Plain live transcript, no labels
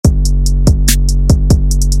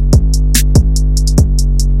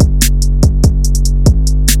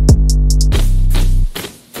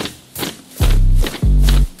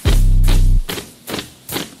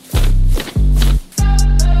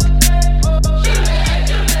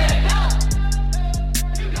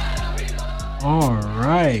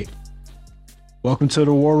Welcome to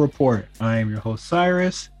the War Report. I am your host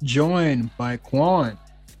Cyrus, joined by Quan.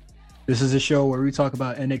 This is a show where we talk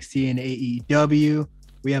about NXT and AEW.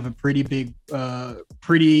 We have a pretty big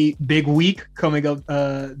week coming up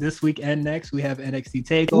this week and next. We have NXT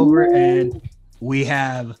Takeover and we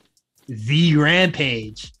have the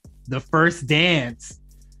Rampage, the first dance.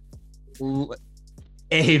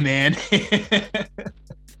 Hey man. Hey,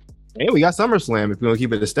 we got SummerSlam if we want to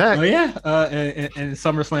keep it a stack. Oh yeah, and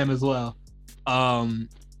SummerSlam as well. It'll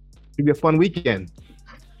be a fun weekend.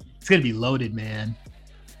 It's gonna be loaded, man.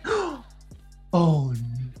 Oh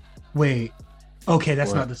wait, okay,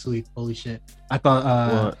 that's not this week. Holy shit! I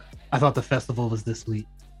thought the festival was this week.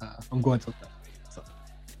 I'm going to that. So,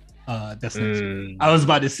 that's next week. I was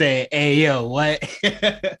about to say, hey yo, what?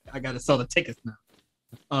 I gotta sell the tickets now.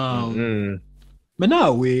 But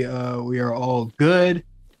no, we are all good.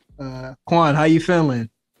 Quan, how you feeling?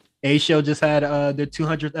 A Show just had their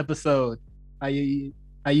 200th episode. How you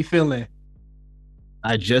feeling?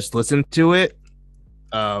 I just listened to it.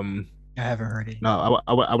 I haven't heard it. No,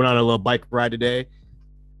 I went on a little bike ride today.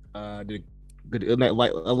 Did good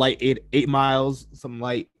light 8 miles, something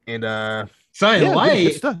light, and light.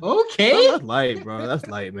 Okay, that's light, bro. That's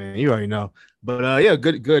light, man. You already know. But yeah,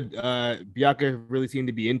 good. Bianca really seemed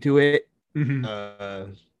to be into it.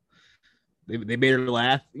 Mm-hmm. They made her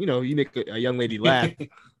laugh. You know, you make a young lady laugh,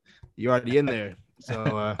 you're already in there.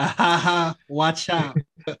 So watch out.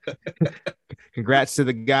 Congrats to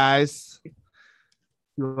the guys.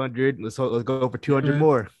 200. Let's go for 200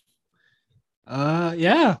 more.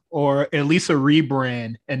 Yeah, or at least a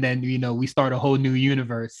rebrand, and then we start a whole new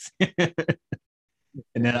universe. And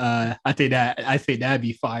then I think that'd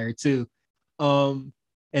be fire too. And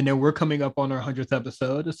then we're coming up on our 100th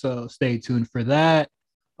episode, so stay tuned for that.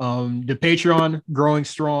 The Patreon growing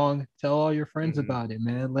strong. Tell all your friends about it,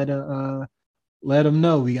 man. Let them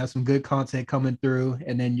know we got some good content coming through,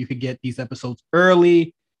 and then you could get these episodes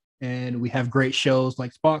early. And we have great shows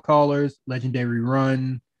like Spot Callers, Legendary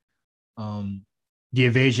Run, The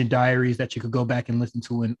Evasion Diaries that you could go back and listen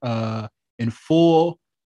to in full,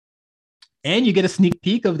 and you get a sneak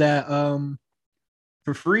peek of that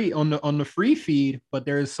for free on the free feed. But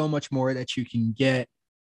there is so much more that you can get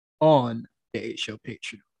on the A Show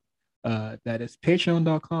Patreon. That is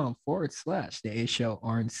patreon.com/the A Show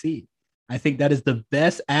RNC. I think that is the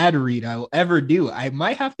best ad read I will ever do. I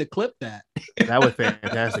might have to clip that. That was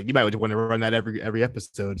fantastic. You might want to run that every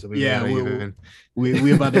episode. So we about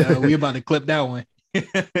to clip that one.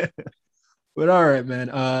 But all right, man.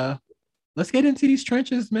 Let's get into these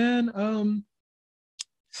trenches, man.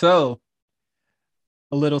 So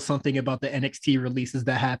a little something about the NXT releases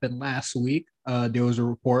that happened last week. There was a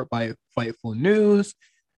report by Fightful News.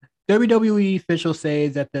 WWE officials say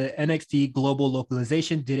that the NXT global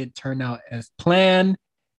localization didn't turn out as planned,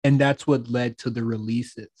 and that's what led to the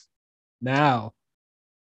releases. Now,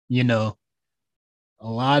 a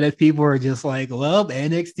lot of people are just like, well,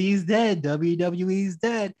 NXT's dead, WWE's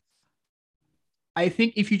dead. I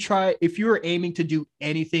think if you were aiming to do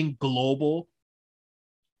anything global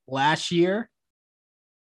last year,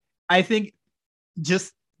 I think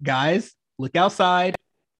just, guys, look outside.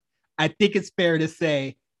 I think it's fair to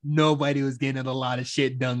say nobody was getting a lot of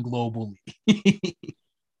shit done globally.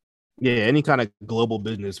 Yeah, any kind of global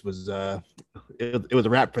business was it was a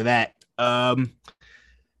wrap for that.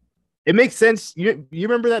 It makes sense. You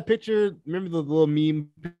remember that picture? Remember the little meme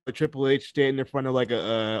of Triple H standing in front of like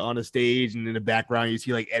on a stage, and in the background you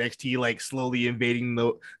see like NXT like slowly invading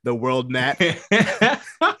the world map.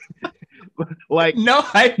 Like, no,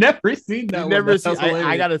 I've never seen that. Never seen.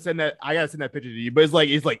 I gotta send that picture to you. But it's like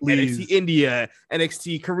Please. NXT India,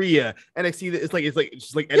 NXT Korea, NXT. It's like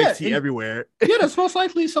NXT everywhere. Yeah, that's most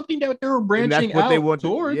likely something that they were branching out. They want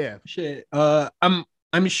towards. Yeah, shit. I'm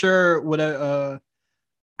sure what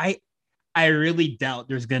I really doubt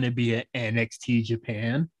there's gonna be an NXT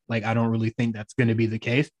Japan. Like, I don't really think that's gonna be the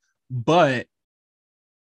case. But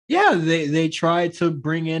yeah, they tried to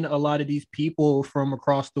bring in a lot of these people from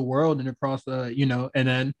across the world and across and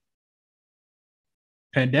then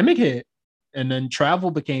pandemic hit, and then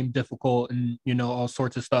travel became difficult, and all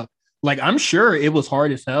sorts of stuff. Like, I'm sure it was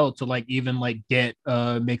hard as hell to like even like get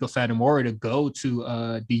Mako Satomura to go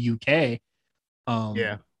to the UK.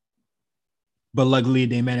 Yeah. But luckily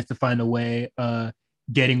they managed to find a way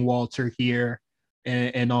getting Walter here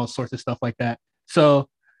and all sorts of stuff like that. So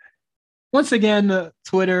once again,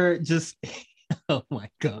 Twitter just oh my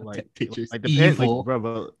god, like, that picture's like the evil.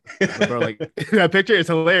 bro, like that picture is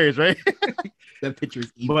hilarious, right? That picture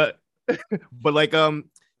is evil. But like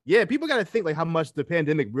yeah, people gotta think like how much the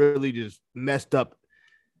pandemic really just messed up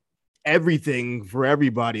everything for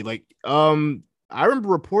everybody. Like I remember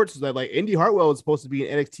reports that like Indy Hartwell was supposed to be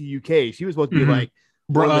in NXT UK. She was supposed to be like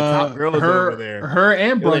one of the top girls over there. Her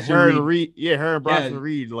and Bronson Reed. And Reed. Yeah, her and Bronson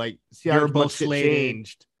Reed. Like, see how much shit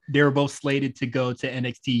changed. They were both slated to go to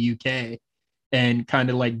NXT UK and kind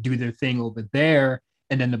of like do their thing over there.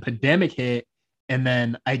 And then the pandemic hit. And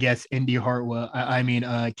then I guess Indy Hartwell,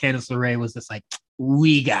 Candice LeRae was just like,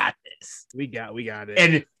 we got this. We got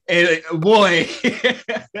it. And boy,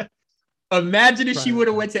 imagine if she would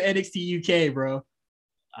have went to NXT UK, bro.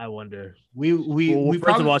 I wonder. We first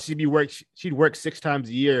probably, of all, she'd work 6 times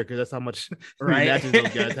a year because that's how much matches those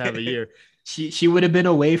guys have a year. She would have been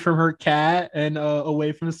away from her cat and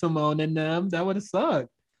away from Simone and them. That would have sucked.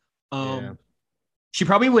 She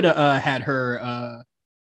probably would have had her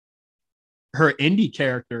indie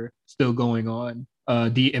character still going on,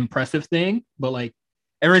 the impressive thing, but like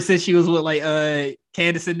ever since she was with like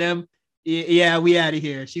Candice and them, yeah, we out of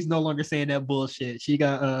here. She's no longer saying that bullshit. She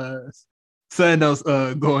got something else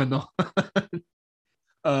going on.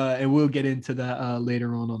 And we'll get into that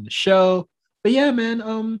later on the show. But yeah,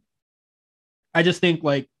 man, I just think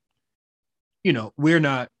like, I'm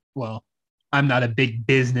not a big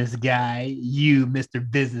business guy, you Mr.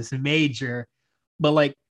 Business Major, but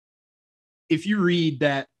like if you read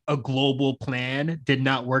that a global plan did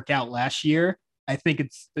not work out last year, I think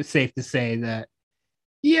it's safe to say that,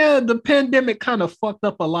 yeah, the pandemic kind of fucked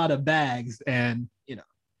up a lot of bags, and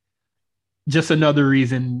just another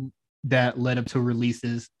reason that led up to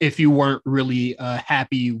releases if you weren't really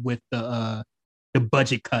happy with the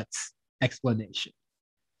budget cuts explanation.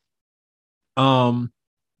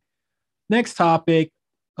 Next topic.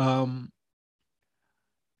 Did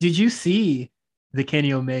you see the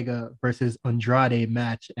Kenny Omega versus Andrade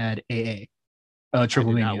match at AA?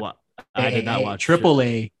 Triple Mania. I did not watch Triple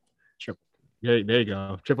A. There you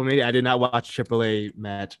go. Triple Mania. I did not watch Triple A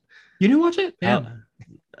match. You didn't watch it? Yeah.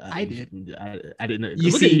 I did. I didn't.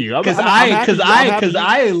 You see, because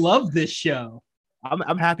I love this show.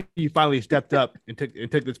 I'm happy you finally stepped up and took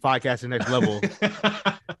this podcast to the next level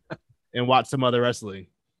and watched some other wrestling.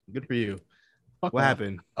 Good for you. What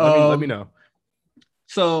happened? Let me know.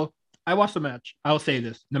 So I watched the match. I'll say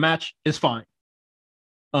this: the match is fine.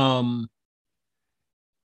 What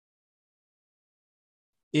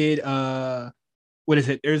is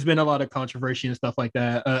it? There's been a lot of controversy and stuff like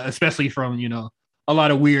that, especially from a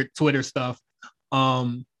lot of weird Twitter stuff.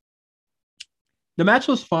 The match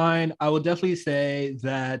was fine. I would definitely say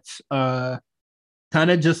that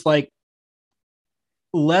kind of just like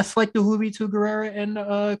less like the Juventud Guerrera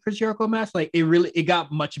and Chris Jericho match. Like it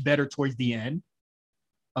got much better towards the end.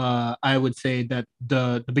 I would say that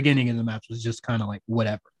the beginning of the match was just kind of like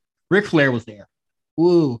whatever. Ric Flair was there.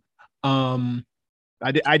 Woo.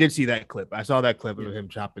 I did see that clip. I saw that clip of him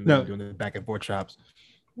chopping, doing the back and forth chops,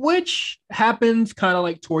 which happens kind of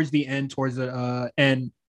like towards the end,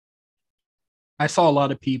 and I saw a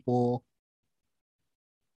lot of people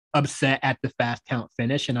upset at the fast count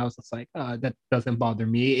finish, and I was just like, that doesn't bother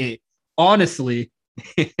me. It honestly,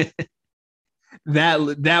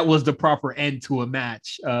 that was the proper end to a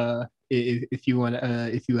match. If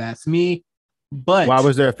you ask me. But why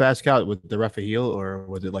was there a fast count? With the ref a heel, or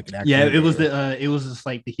was it like an accident? Yeah, it was just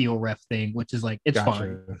like the heel ref thing, which is like it's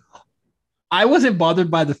fine. I wasn't bothered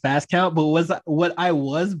by the fast count, but what I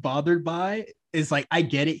was bothered by is like I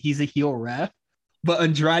get it, he's a heel ref, but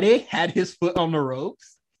Andrade had his foot on the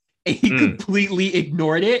ropes and he completely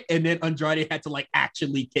ignored it, and then Andrade had to like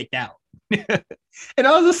actually kick out. And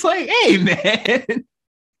I was just like, hey man.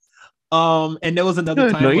 And there was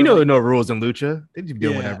another time. No, there are no rules in lucha. They just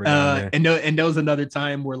do whatever. And there was another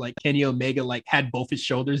time where like Kenny Omega like had both his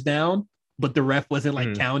shoulders down, but the ref wasn't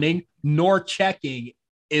like counting nor checking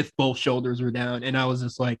if both shoulders were down, and I was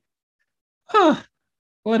just like,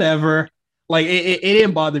 whatever. Like it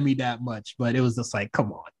didn't bother me that much, but it was just like,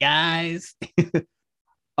 come on, guys.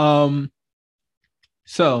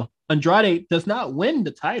 So Andrade does not win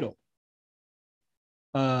the title.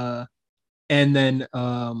 And then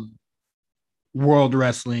World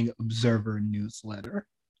Wrestling Observer Newsletter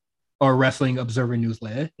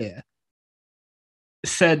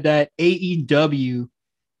said that AEW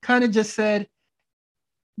kind of just said,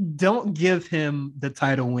 don't give him the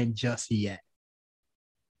title win just yet.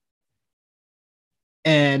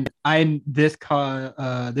 And this kind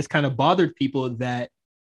of bothered people that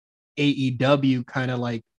AEW kind of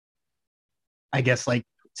like, I guess like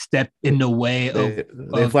stepped in the way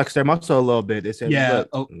they flexed their muscle a little bit. They said,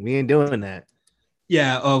 we ain't doing that.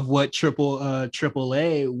 Yeah, of what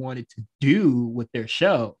AAA wanted to do with their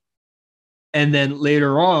show. And then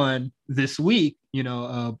later on this week,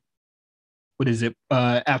 what is it?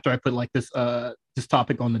 After I put like this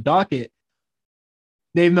topic on the docket,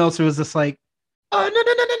 Dave Meltzer was just like,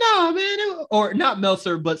 No, man. Or not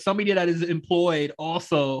Meltzer, but somebody that is employed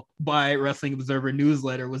also by Wrestling Observer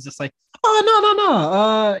newsletter was just like,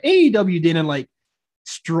 oh, no. AEW didn't like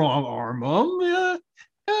strong arm him.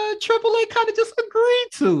 Triple A kind of just agreed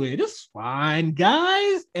to it. It's fine,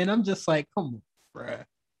 guys. And I'm just like, come on, bruh.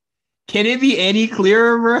 Can it be any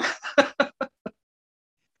clearer, bruh,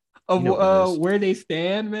 of where they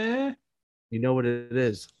stand, man? You know what it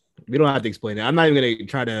is. We don't have to explain it. I'm not even gonna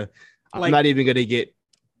try to. I'm Like, not even gonna get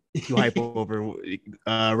too hype over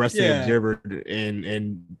Wrestling yeah, Observer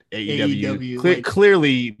and AEW, AEW, like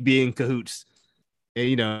clearly being cahoots.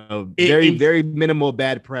 And, very minimal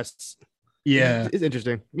bad press. yeah, It's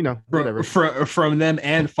interesting. Whatever. from them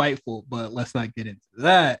and Fightful, but let's not get into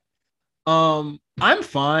that. I'm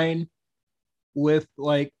fine with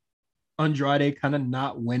like Andrade kind of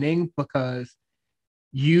not winning because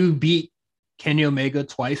you beat Kenny Omega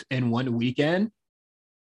twice in one weekend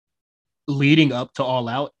leading up to All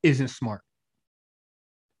Out isn't smart.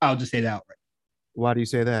 I'll just say that outright. Why do you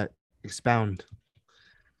say that? Expound.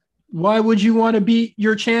 Why would you want to beat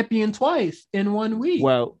your champion twice in 1 week?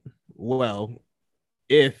 Well,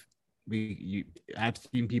 if I've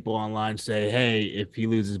seen people online say, hey, if he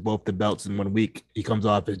loses both the belts in 1 week, he comes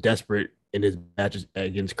off as desperate in his matches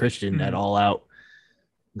against Christian at All Out.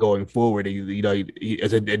 Going forward, he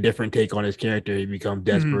has a different take on his character. He becomes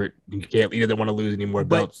desperate. He doesn't want to lose any more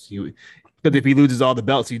belts. Because if he loses all the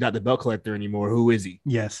belts, he's not the belt collector anymore. Who is he?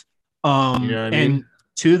 Yes. You know what I mean?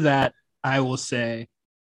 To that, I will say,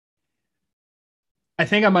 I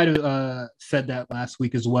think I might have said that last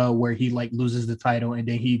week as well, where he like loses the title and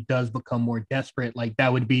then he does become more desperate. Like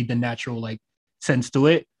that would be the natural like sense to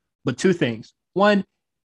it. But two things. One,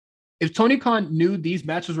 if Tony Khan knew these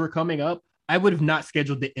matches were coming up, I would have not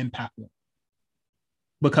scheduled the Impact one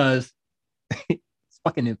because it's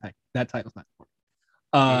fucking Impact. That title's not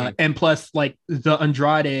important. And plus, like the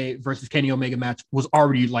Andrade versus Kenny Omega match was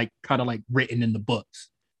already like kind of like written in the books.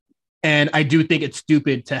 And I do think it's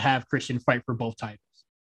stupid to have Christian fight for both titles.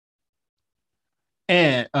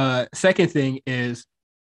 And second thing is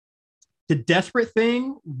the desperate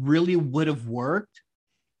thing really would have worked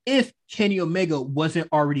if Kenny Omega wasn't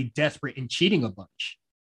already desperate and cheating a bunch.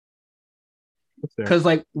 Because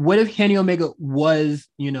like, what if Kenny Omega was,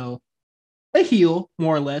 a heel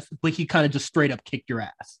more or less, but he kind of just straight up kicked your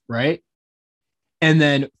ass, right? And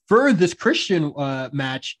then for this Christian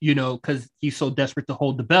match, because he's so desperate to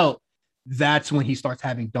hold the belt, that's when he starts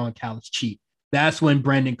having Don Callis cheat. That's when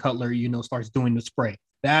Brandon Cutler, starts doing the spray.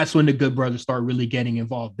 That's when the Good Brothers start really getting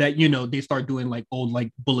involved. That, they start doing like old, like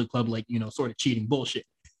Bullet Club, like, sort of cheating bullshit.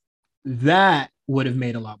 That would have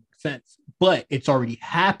made a lot more sense, but it's already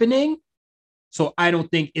happening. So I don't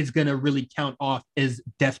think it's going to really count off as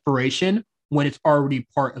desperation when it's already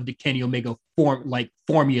part of the Kenny Omega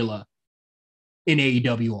formula in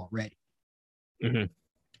AEW already. Mm-hmm.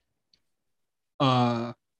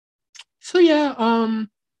 So yeah,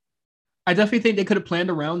 I definitely think they could have planned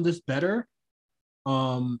around this better.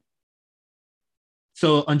 So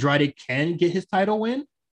Andrade can get his title win,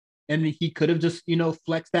 and he could have just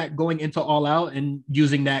flexed that going into All Out and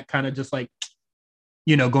using that kind of just like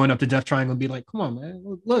going up to Death Triangle and be like, come on, man,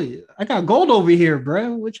 look, I got gold over here,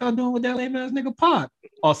 bro. What y'all doing with that lame ass nigga Pac?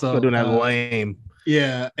 Also, doing that lame.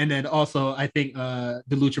 Yeah, and then also I think the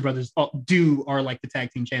Lucha Brothers are like the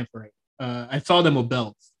tag team champs, right? I saw them with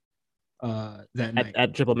belts that night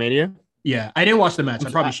at Triple Mania. Yeah, I didn't watch the match.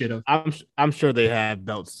 I probably should have. I'm sure they have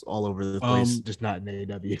belts all over the place, just not in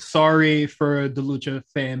AEW. Sorry for the Lucha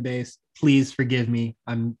fan base. Please forgive me.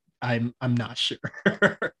 I'm not sure.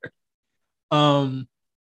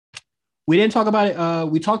 We didn't talk about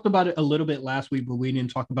it. We talked about it a little bit last week, but we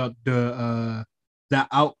didn't talk about the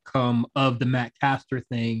outcome of the Matt Caster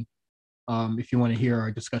thing. If you want to hear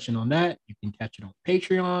our discussion on that, you can catch it on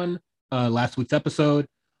Patreon. Last week's episode.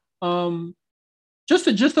 Just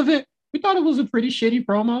the gist of it, we thought it was a pretty shitty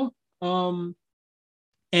promo.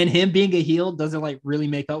 And him being a heel doesn't like really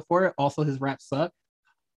make up for it. Also, his raps suck.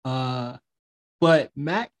 But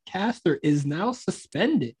Matt Caster is now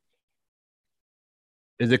suspended.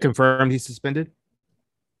 Is it confirmed he's suspended?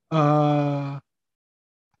 From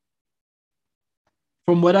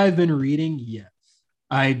what I've been reading, yes.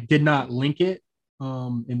 I did not link it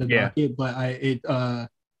in the docket, but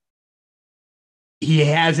he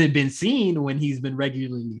hasn't been seen when he's been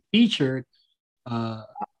regularly featured.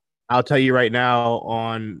 I'll tell you right now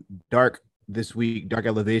on Dark this week, Dark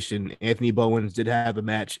Elevation, Anthony Bowens did have a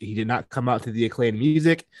match. He did not come out to the Acclaimed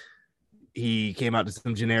music. He came out to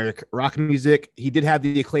some generic rock music. He did have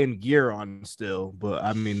the Acclaimed gear on still, but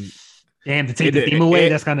I mean, Damn, to take the theme away,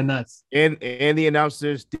 that's kind of nuts. And the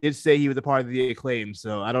announcers did say he was a part of the Acclaim,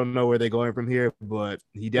 so I don't know where they're going from here, but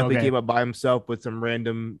he definitely came up by himself with some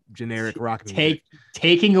random generic rock music.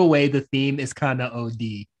 Taking away the theme is kind of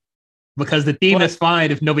OD because the theme is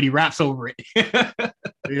fine if nobody raps over it.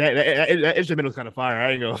 that instrumental's kind of fire.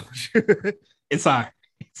 I ain't gonna. It's fire.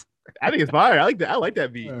 I think it's fire. I like that. I like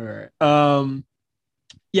that beat. All right.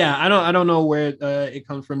 Yeah, I don't know where it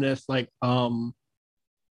comes from. This like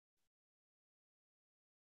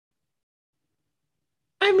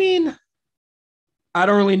I mean, I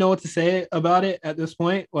don't really know what to say about it at this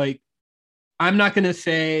point. Like, I'm not gonna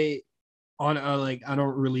say on like I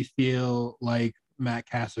don't really feel like Matt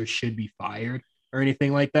Cassler should be fired or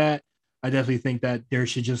anything like that. I definitely think that there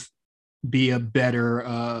should just be a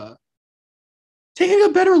better taking a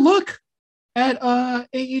better look at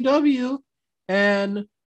AEW. And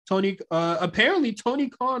Tony apparently Tony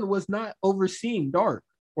Khan was not overseeing Dark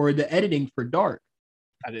or the editing for Dark.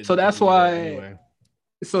 So that's why anyway.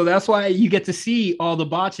 So that's why you get to see all the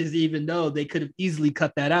botches, even though they could have easily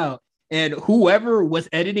cut that out. And whoever was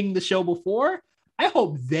editing the show before, I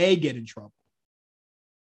hope they get in trouble.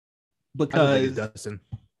 Because that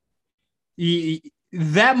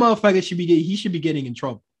motherfucker should be getting in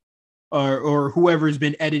trouble. Or whoever's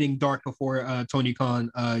been editing Dark before Tony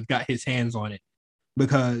Khan got his hands on it.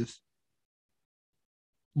 Because,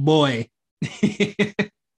 boy,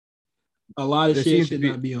 a lot of shit should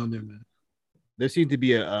not be on there, man. There seemed to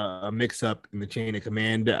be a mix-up in the chain of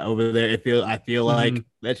command over there. I feel like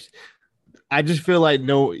that's. I just feel like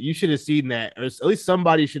you should have seen that, or at least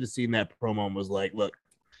somebody should have seen that promo and was like, "Look,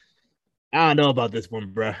 I don't know about this one,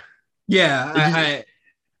 bro." Yeah,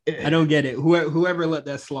 I don't get it. Whoever let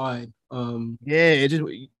that slide. You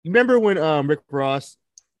remember when Rick Ross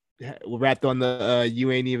rapped on the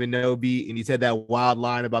 "You Ain't Even Know" beat, and he said that wild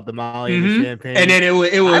line about the Molly and the champagne, and then it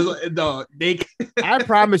was I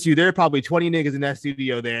promise you, there are probably 20 niggas in that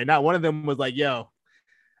studio there, and not one of them was like, "Yo,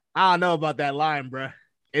 I don't know about that line, bro."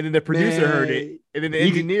 And then the producer heard it, and then the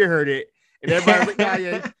engineer heard it, and everybody was like,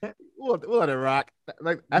 "Yeah, we'll let it rock."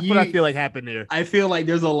 Like that's what I feel like happened there. I feel like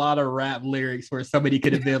there's a lot of rap lyrics where somebody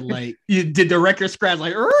could have been like, "Did the record scratch?"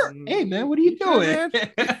 Like, "Hey man, what are you doing? You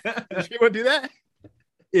want to do that?"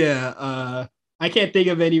 Yeah, I can't think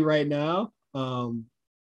of any right now.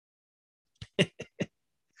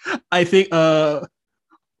 I think when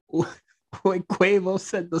Quavo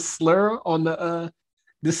said the slur on the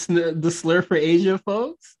slur for Asia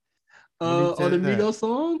folks on the Migos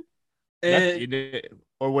song,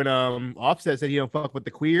 or when Offset said he don't fuck with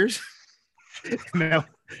the queers. No.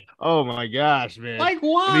 Oh my gosh, man! Like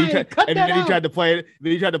why? And then he tried to play it.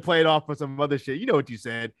 Then he tried to play it off for some other shit. You know what you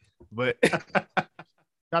said, but.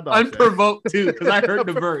 Unprovoked too, because I heard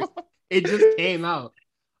the verse. It just came out.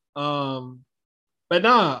 But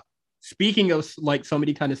nah, speaking of like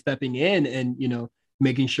somebody kind of stepping in and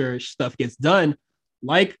making sure stuff gets done,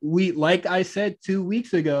 like I said 2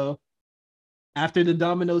 weeks ago, after the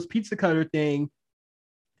Domino's Pizza Cutter thing,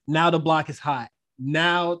 now the block is hot.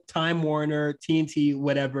 Now Time Warner, TNT,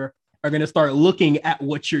 whatever, are gonna start looking at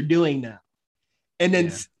what you're doing now. And then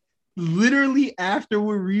literally after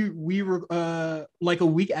we were like a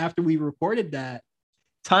week after we reported that,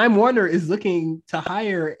 Time Warner is looking to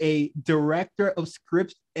hire a director of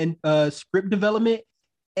script and script development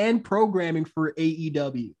and programming for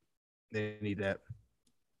AEW. They need that.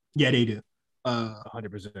 Yeah, they do.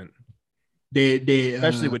 100%. They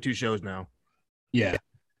especially with 2 shows now. Yeah.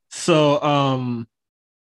 So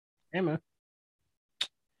hey man,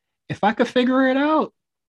 if I could figure it out,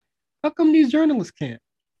 how come these journalists can't?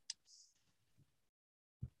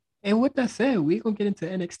 And with that said, we're gonna get into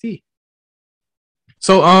NXT.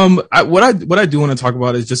 So what I do want to talk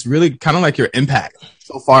about is just really kind of like your impact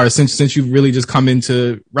so far since you've really just come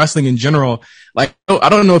into wrestling in general. Like I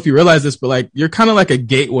don't know if you realize this, but like you're kind of like a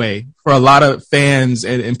gateway for a lot of fans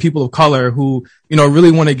and people of color who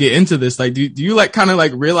really want to get into this. Like do you like kind of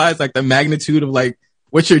like realize like the magnitude of like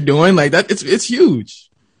what you're doing? Like that it's huge.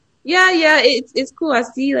 Yeah, it's cool. I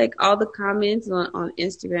see like all the comments on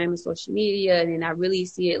Instagram and social media, and then I really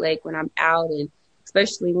see it like when I'm out, and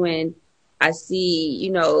especially when I see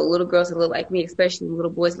little girls that look like me, especially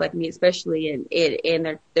little boys like me, especially, and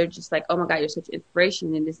they're just like, oh my God, you're such an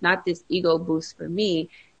inspiration, and it's not this ego boost for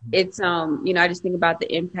me. It's I just think about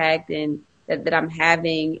the impact and that I'm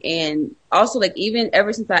having, and also like even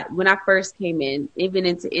ever since when I first came in, even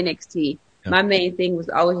into NXT. My main thing was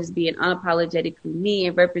always just being unapologetically me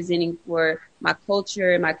and representing for my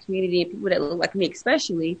culture and my community and people that look like me,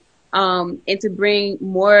 especially, and to bring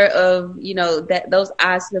more of, those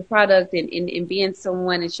eyes to the product and being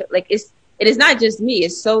someone and show, like it is not just me.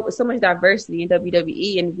 It's so much diversity in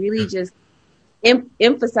WWE, and really just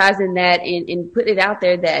emphasizing that and putting it out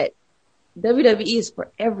there that WWE is for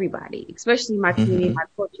everybody, especially my community, my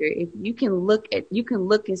culture. If you can look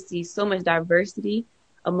and see so much diversity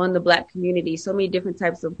among the Black community, so many different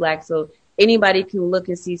types of Black. So anybody can look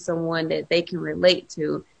and see someone that they can relate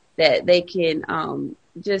to, that they can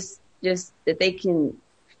just that they can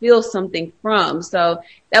feel something from. So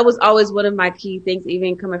that was always one of my key things,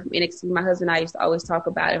 even coming from NXT. My husband and I used to always talk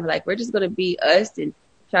about it. And we're like, we're just going to be us and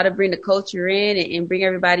try to bring the culture in and bring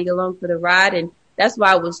everybody along for the ride. And that's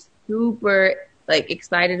why I was super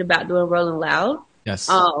excited about doing Rolling Loud. Yes.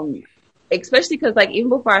 Especially because even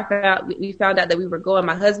before we found out that we were going,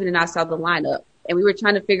 my husband and I saw the lineup and we were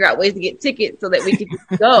trying to figure out ways to get tickets so that we could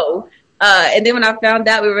just go. And then when I found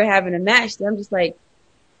out we were having a match, I'm just like,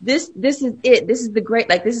 this is it. This is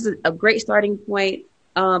this is a great starting point.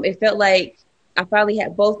 It felt like I finally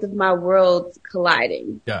had both of my worlds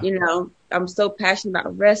colliding. Yeah. I'm so passionate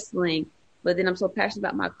about wrestling, but then I'm so passionate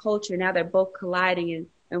about my culture. Now they're both colliding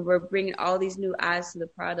and we're bringing all these new eyes to the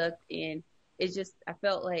product. And it's just, I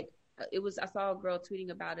felt like I saw a girl tweeting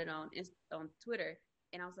about it on Twitter.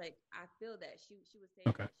 And I was like, I feel that she was saying,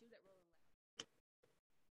 okay. That she was at Rolling Loud.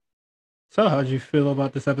 So how'd you feel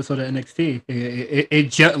about this episode of NXT?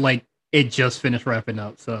 It just finished wrapping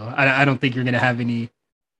up. So I don't think you're going to have any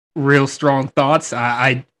real strong thoughts.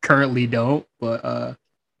 I currently don't, but I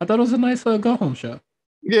thought it was a nice go home show.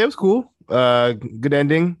 Yeah, it was cool. Good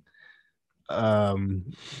ending.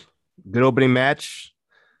 Good opening match.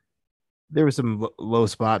 There were some low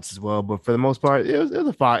spots as well, but for the most part, it was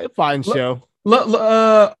a fine show.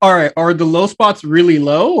 All right, are the low spots really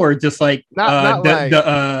low, or just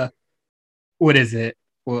not what is it?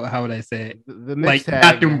 Well, how would I say it? The mixed tag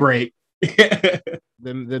bathroom break.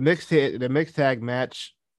 the mixed tag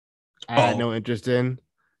match, I had no interest in.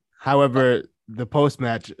 However, the post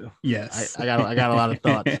match, yes, I got a lot of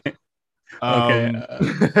thoughts.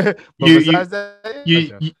 Okay, you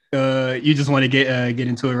just want to get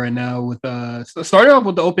into it right now with starting off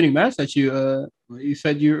with the opening match that you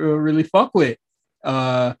said you really fuck with.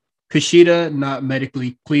 Kushida not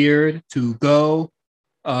medically cleared to go.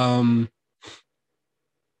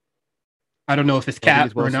 I don't know if it's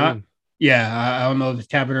capped or not. Soon. Yeah, I don't know if it's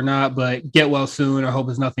capped or not, but get well soon. I hope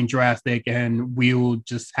it's nothing drastic, and we will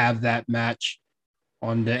just have that match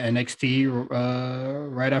on the NXT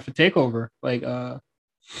right after Takeover.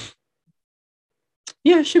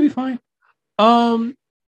 Yeah, it should be fine. I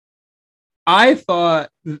thought,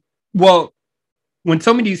 well, when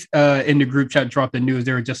some of these in the group chat dropped the news,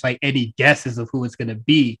 they were just like any guesses of who it's gonna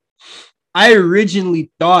be. I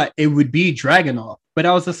originally thought it would be Dragunov, but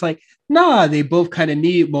I was just like, nah, they both kind of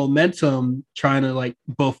need momentum, trying to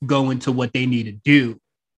both go into what they need to do.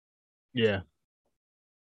 Yeah.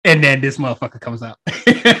 And then this motherfucker comes out.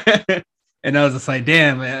 And I was just like,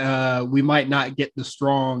 damn, we might not get the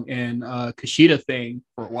Strong and Kushida thing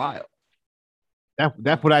for a while.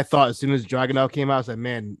 That's what I thought as soon as Dragunov came out. I was like,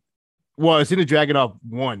 man, well, as soon as Dragunov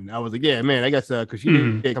won, I was like, yeah, man, I guess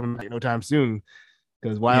Kushida ain't coming back no time soon.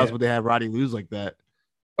 Because why else would they have Roddy lose like that?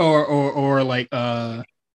 Or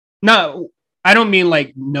no, I don't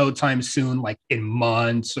mean no time soon, in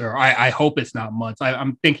months, or I hope it's not months.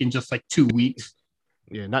 I'm thinking just 2 weeks.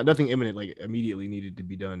 Yeah, nothing imminent, immediately needed to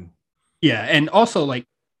be done. Yeah, and also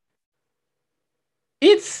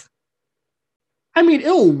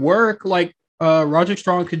it'll work. Roderick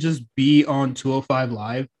Strong could just be on 205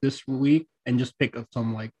 Live this week and just pick up a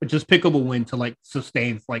win to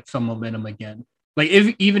sustain some momentum again.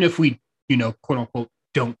 Even if we, quote unquote,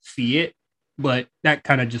 don't see it, but that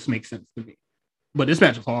kind of just makes sense to me. But this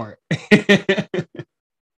match was hard.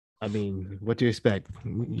 I mean, what do you expect?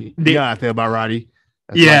 You know how I feel about Roddy.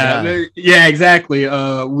 Yeah, exactly.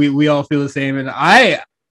 We all feel the same, and I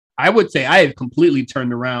would say I have completely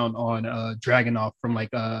turned around on Dragunov from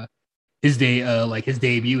his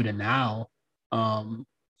debut to now.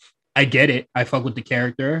 I get it. I fuck with the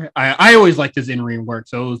character. I always liked his in-ring work,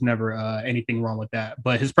 so it was never anything wrong with that.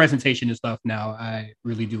 But his presentation and stuff now, I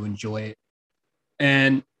really do enjoy it.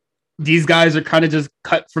 And these guys are kind of just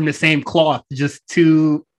cut from the same cloth, just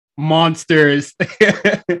two monsters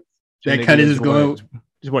that kind of just want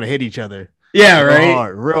to hit each other. Yeah, right.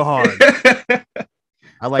 Real hard.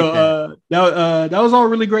 I like that. That was all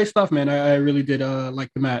really great stuff, man. I really did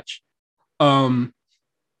like the match.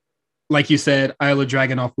 Like you said, Ilya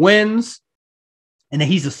Dragunov wins, and then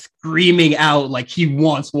he's just screaming out like he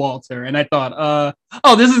wants Walter. And I thought,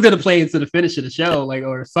 this is gonna play into the finish of the show,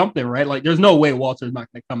 or something, right? There's no way Walter's not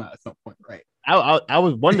gonna come out at some point, right? I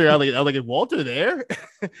was wondering, I was like, is Walter there?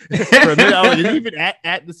 For a minute, I was like, is he even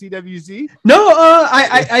at the CWC? No,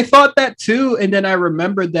 I thought that too, and then I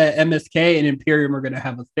remembered that MSK and Imperium are gonna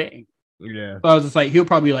have a thing. Yeah. So I was just like, he'll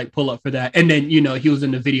probably like pull up for that. And then, he was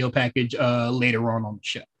in the video package later on the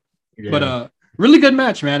show. Yeah. But really good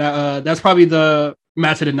match, man. That's probably the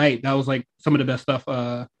match of the night. That was like some of the best stuff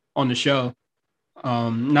on the show.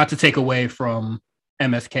 Not to take away from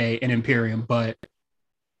MSK and Imperium, but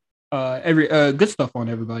every good stuff on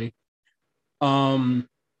everybody.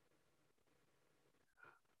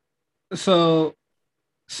 So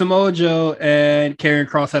Samoa Joe and Karrion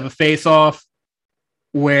Kross have a face off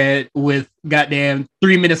with goddamn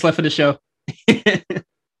 3 minutes left of the show.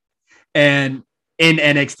 And in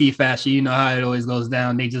NXT fashion, you know how it always goes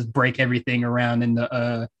down. They just break everything around in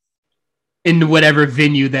the whatever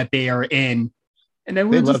venue that they are in. And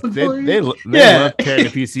then they love tearing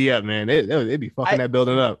the PC up, man. They be fucking that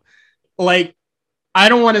building up. Like, I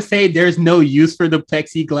don't want to say there's no use for the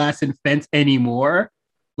plexiglass and fence anymore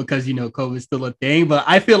because COVID's still a thing, but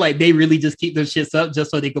I feel like they really just keep those shits up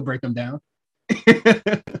just so they could break them down.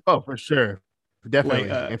 Oh, for sure. Definitely.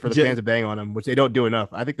 And for the fans to bang on them, which they don't do enough.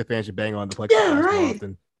 I think the fans should bang on the plexiglass more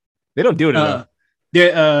often. They don't do it enough.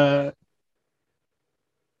 You're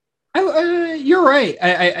right.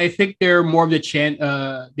 I think they're more of the chant.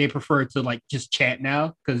 They prefer to like just chant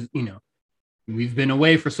now because we've been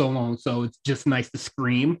away for so long, so it's just nice to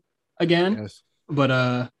scream again. Yes.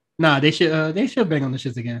 But they should bang on the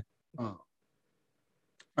shits again. Oh.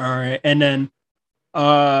 All right, and then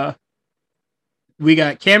we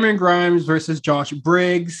got Cameron Grimes versus Josh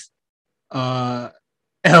Briggs. LA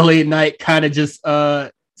Knight kind of just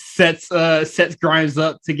sets Grimes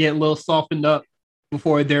up to get a little softened up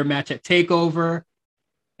before their match at TakeOver,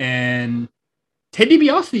 and Ted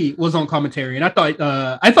DiBiase was on commentary, and I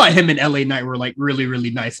thought him and LA Knight were like really,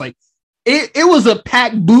 really nice. Like it was a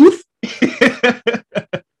packed booth,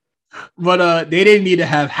 but they didn't need to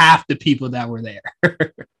have half the people that were there.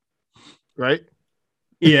 Right?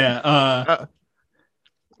 Yeah.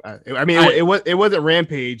 I mean, it wasn't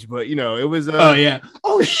Rampage, but it was. Oh yeah.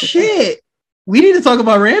 Oh shit. We need to talk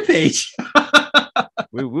about Rampage.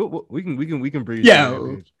 we can breathe. Yeah.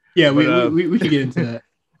 Yeah. But, we can get into that.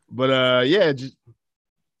 But yeah,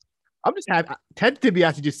 I'm just happy. Ted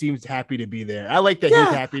DiBiase just seems happy to be there. I like that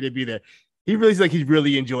he's happy to be there. He really seems like he's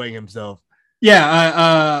really enjoying himself.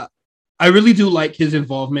 Yeah, I really do like his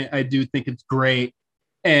involvement. I do think it's great,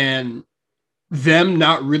 and them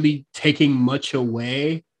not really taking much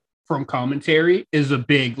away from commentary is a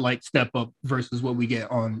big like step up versus what we get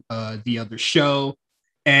on the other show.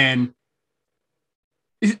 And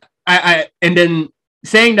I and then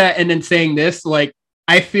saying that and then saying this, like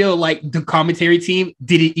I feel like the commentary team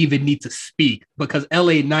didn't even need to speak because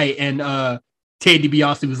LA Knight and Ted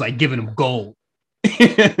DiBiase was like giving them gold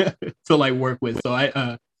to like work with. So I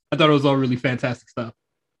thought it was all really fantastic stuff.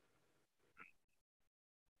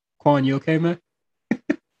 Quan, you okay, man?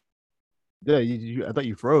 Yeah, I thought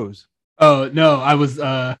you froze. Oh no, I was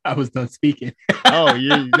done speaking. Oh,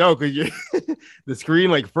 because the screen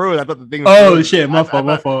like froze. I thought the thing was froze. Shit, my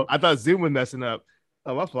fault. I thought Zoom was messing up.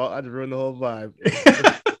 Oh, my fault. I just ruined the whole vibe.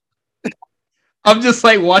 I'm just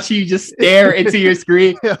like watching you just stare into your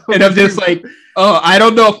screen, and I'm just like, oh, I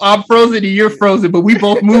don't know if I'm frozen or you're frozen, but we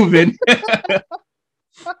both moving.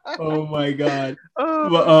 Oh my god.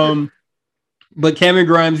 But Cameron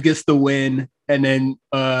Grimes gets the win, and then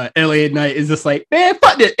LA Knight is just like, man,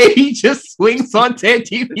 fuck this. And he just swings on Ted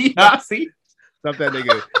DiBiase. Stop that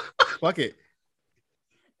nigga. Fuck it.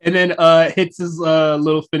 And then hits his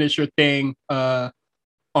little finisher thing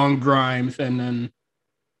on Grimes, and then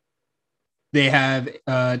they have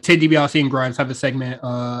Ted DiBiase and Grimes have a segment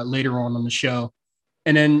later on the show,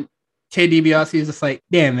 and then Ted DiBiase is just like,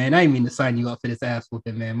 damn man, I didn't mean to sign you up for this ass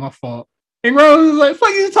whooping, man, my fault. And Grimes is like, fuck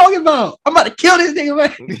you talking about? I'm about to kill this nigga,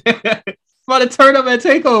 man. I'm about to turn up at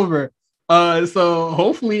TakeOver. So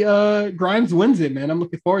hopefully Grimes wins it, man. I'm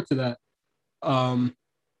looking forward to that.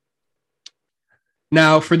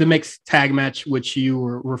 Now for the mixed tag match, which you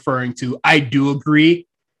were referring to, I do agree.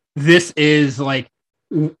 This is like,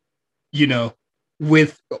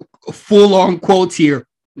 with full-on quotes here,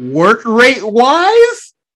 work rate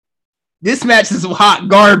wise, this match is hot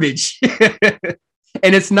garbage.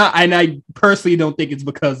 And it's not, and I personally don't think it's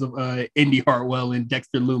because of Indy Hartwell and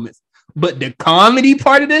Dexter Lumis, but the comedy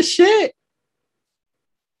part of this shit,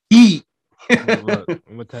 heat. Look, I'm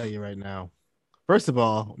gonna tell you right now. First of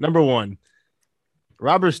all, number one,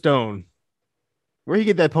 Robert Stone, where he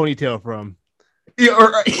get that ponytail from?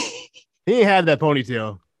 Yeah, he didn't have that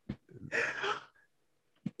ponytail.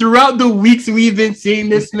 Throughout the weeks we've been seeing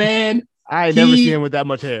this man, I ain't never seen him with that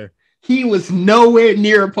much hair. He was nowhere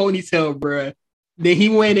near a ponytail, bruh. Then he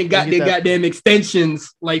went and got the goddamn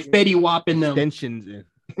extensions, like Fetty Wap in them. Extensions,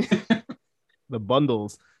 the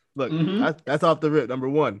bundles. Look, that's off the rip. Number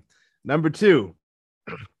one. Number 2,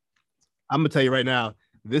 I'm gonna tell you right now.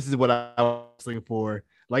 This is what I was looking for.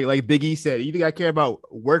 Like Big E said, you think I care about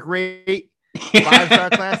work rate? 5-star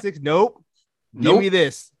classics? Nope. Give me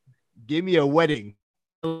this. Give me a wedding.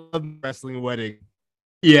 I love wrestling wedding.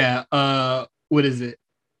 Yeah. What is it?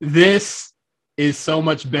 This is so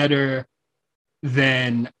much better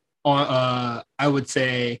than I would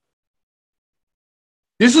say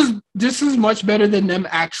this is much better than them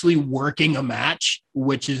actually working a match,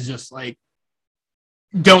 which is just like,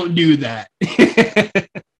 don't do that.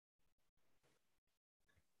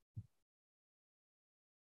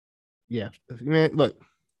 Yeah, man. Look,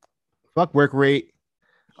 fuck work rate.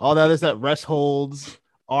 All that other stuff, rest holds,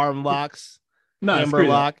 arm locks, No, hammer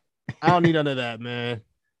lock. I don't need none of that, man.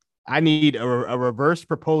 I need a reverse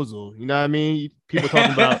proposal. You know what I mean? People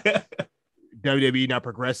talking about WWE not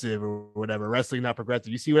progressive or whatever, wrestling not progressive.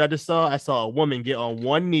 You see what I just saw? I saw a woman get on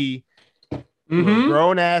one knee to a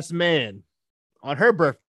grown ass man on her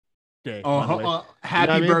birthday.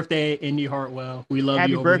 Happy birthday, Indy Hartwell. We love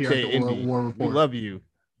you over here at the World War Report. We love you.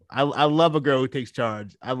 I love a girl who takes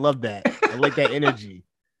charge. I love that. I like that energy.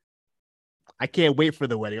 I can't wait for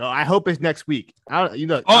the wedding. Oh, I hope it's next week.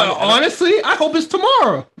 Honestly, I hope it's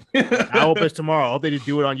tomorrow. I hope it's tomorrow. I hope they just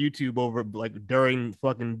do it on YouTube over like during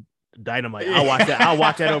fucking Dynamite. I'll watch that. I'll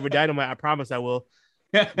watch that over Dynamite. I promise I will.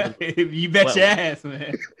 You bet your ass,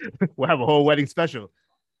 man. We'll have a whole wedding special.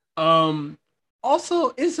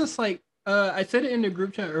 Also, it's just like I said it in the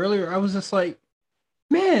group chat earlier. I was just like,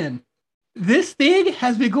 man, this thing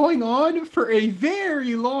has been going on for a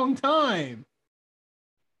very long time.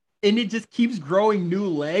 And it just keeps growing new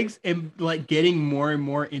legs and like getting more and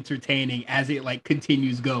more entertaining as it like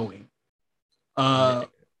continues going. Well,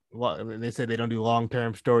 they said they don't do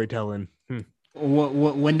long-term storytelling.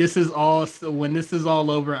 When this is all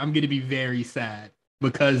over, I'm gonna be very sad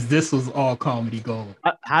because this was all comedy gold.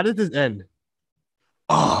 How did this end?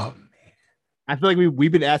 Oh man, I feel like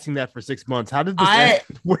we've been asking that for 6 months. How did this end?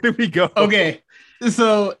 Where did we go? Okay,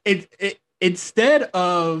 so it instead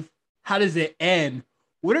of how does it end?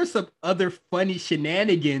 What are some other funny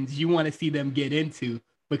shenanigans you want to see them get into?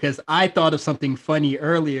 Because I thought of something funny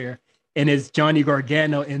earlier, and it's Johnny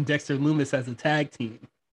Gargano and Dexter Lumis as a tag team.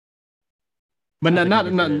 But not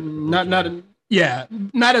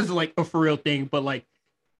as like a for real thing, but like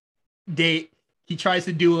he tries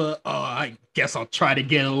to do I guess I'll try to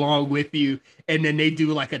get along with you, and then they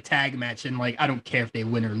do like a tag match, and like I don't care if they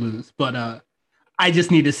win or lose, but I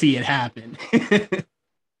just need to see it happen.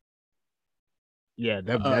 Yeah,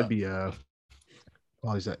 that'd be and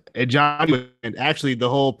John, and actually the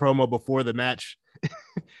whole promo before the match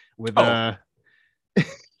with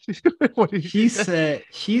what did she said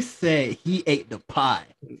he ate the pie.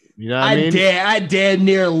 You know what I mean? I dare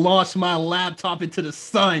near launched my laptop into the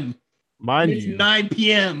sun. It's 9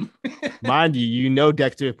 p.m. Mind you,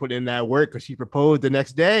 Dexter put in that work because she proposed the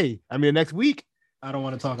next next week. I don't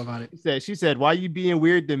want to talk about it. She said, why are you being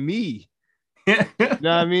weird to me? You know what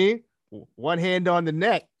I mean? One hand on the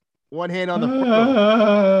neck, one hand on the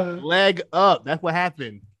front, leg up. That's what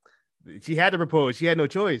happened. She had to propose. She had no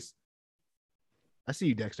choice. I see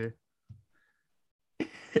you, Dexter.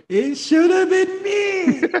 It should have been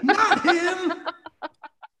me, not him.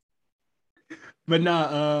 But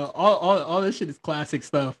nah, all this shit is classic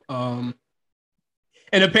stuff. And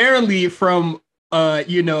apparently from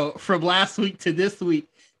from last week to this week,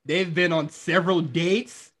 they've been on several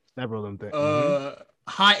dates. Several of them.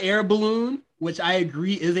 Hot air balloon, which I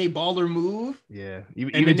agree is a baller move. Yeah,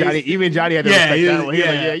 even Johnny had to respect that one.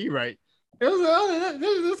 Yeah, you're right. It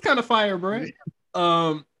was kind of fire, bro.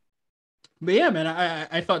 But yeah, man,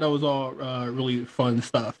 I thought that was all really fun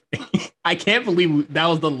stuff. I can't believe that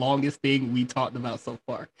was the longest thing we talked about so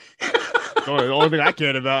far. The only thing I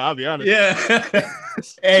cared about, I'll be honest. Yeah.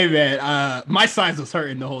 Hey, man, my sides was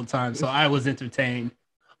hurting the whole time, so I was entertained.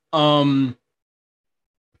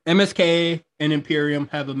 MSK and Imperium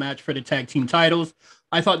have a match for the tag team titles.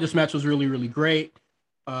 I thought this match was really, really great.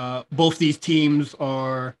 Both these teams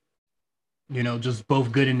are, just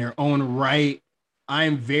both good in their own right.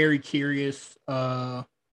 I'm very curious where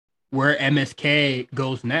MSK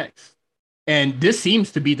goes next. And this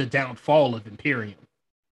seems to be the downfall of Imperium.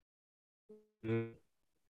 You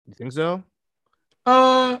think so?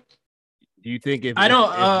 Do you think if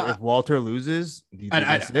Walter loses, do you think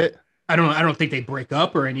that's it? I don't think they break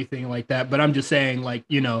up or anything like that, but I'm just saying, like,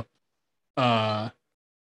 their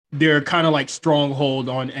kind of like stronghold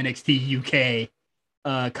on NXT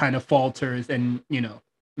UK kind of falters, and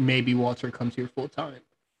maybe Walter comes here full time.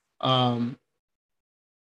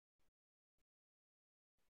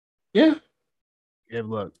 Yeah,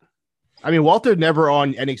 look, I mean, Walter never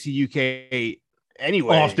on NXT UK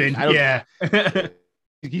anyway. Often, yeah.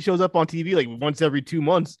 He shows up on TV like once every 2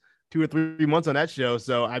 months, 2 or 3 months on that show.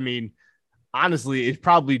 So I mean, honestly, it's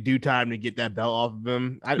probably due time to get that belt off of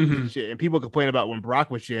him. Shit, and people complain about when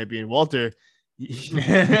Brock was champion. Walter, he's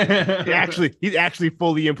actually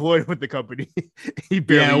fully employed with the company. He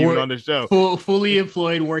barely even on the show. Fully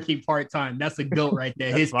employed, working part-time. That's a goat right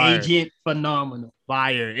there. His fire. Agent, phenomenal.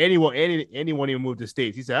 Fire. Anyone even moved to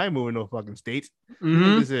States. He said, I ain't moving no fucking States.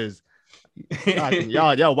 Mm-hmm. This is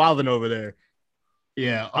y'all wilding over there.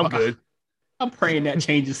 Yeah, I'm good. I'm praying that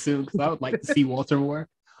changes soon because I would like to see Walter more.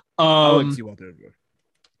 I would like to see Walter more.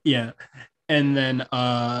 Yeah. And then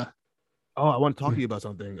I want to talk to you about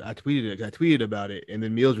something. I tweeted about it, and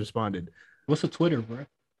then Meals responded. What's a Twitter, bro?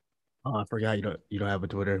 Oh, I forgot you don't have a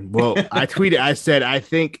Twitter. Well, I tweeted. I said I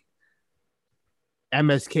think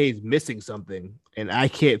MSK is missing something, and I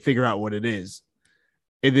can't figure out what it is.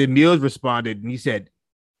 And then Meals responded, and he said,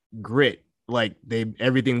 "Grit. Like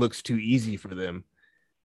everything looks too easy for them."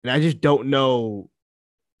 And I just don't know.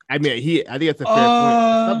 I mean, I think that's a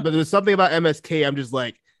fair point. But there's something about MSK. I'm just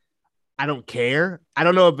like, I don't care. I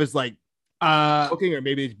don't know if it's like cooking or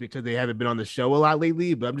maybe it's because they haven't been on the show a lot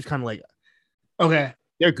lately. But I'm just kind of like, okay,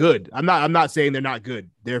 they're good. I'm not saying they're not good.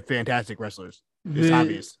 They're fantastic wrestlers. It's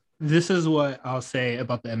obvious. This is what I'll say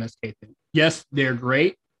about the MSK thing. Yes, they're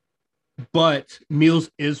great, but Meals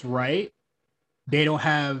is right. They don't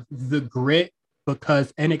have the grit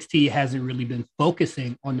because NXT hasn't really been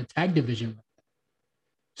focusing on the tag division.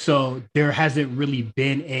 So there hasn't really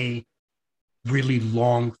been a really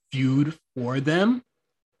long feud for them.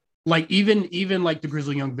 Like even like the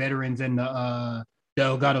Grizzly Young Veterans and the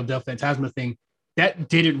Elgato Del Fantasma thing, that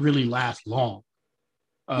didn't really last long.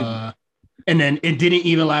 And then it didn't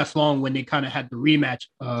even last long when they kind of had the rematch.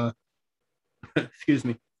 Excuse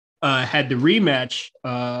me. Had the rematch.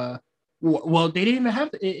 Well, they didn't even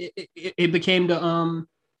have it became the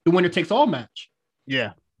winner takes all match.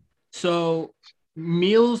 Yeah. So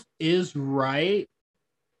Meals is right.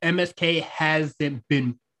 MSK hasn't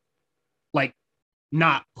been like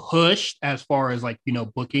not pushed as far as like,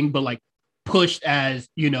 booking, but like pushed as,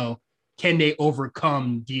 can they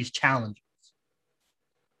overcome these challenges?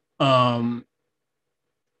 And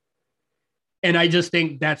I just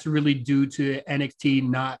think that's really due to NXT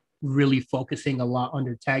not really focusing a lot on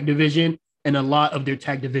their tag division and a lot of their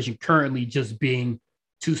tag division currently just being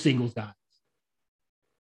two singles guys.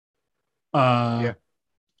 Yeah.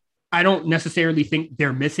 I don't necessarily think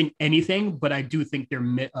they're missing anything, but I do think they're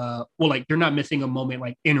they're not missing a moment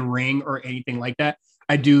like in a ring or anything like that.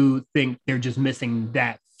 I do think they're just missing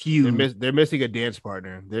that feud. They're missing a dance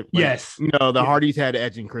partner. Yes. The Hardys had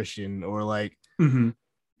Edge and Christian, or like, the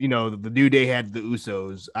New Day had the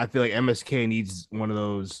Usos. I feel like MSK needs one of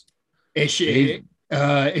those. It should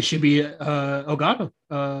be Elgato,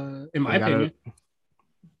 in my opinion.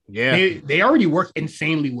 Yeah. They already work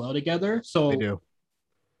insanely well together. So they do.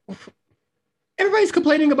 Everybody's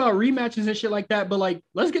complaining about rematches and shit like that, but like,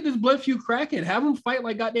 let's get this blood feud cracking. Have them fight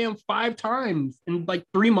like goddamn 5 times in like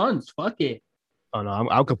 3 months. Fuck it. Oh no,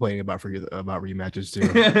 I'm complaining about rematches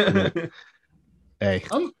too. Hey,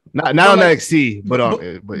 not on NXT,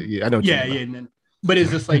 but yeah, I know. Yeah. But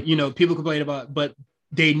it's just like people complain about, but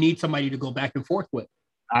they need somebody to go back and forth with.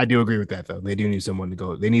 I do agree with that though. They do need someone to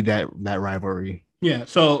go. They need that rivalry. Yeah.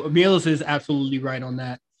 So Meals is absolutely right on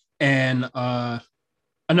that. And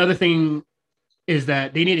another thing is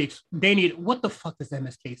that they need what the fuck does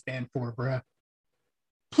MSK stand for, bruh?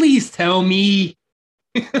 Please tell me.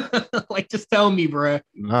 Like, just tell me, bruh.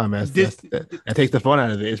 Nah, man, that takes the fun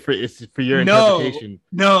out of it. It's for your interpretation.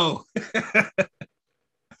 No.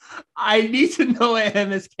 I need to know what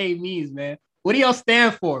MSK means, man. What do y'all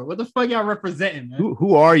stand for? What the fuck y'all representing, man?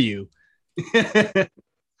 Who are you?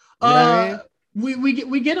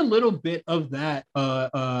 We get a little bit of that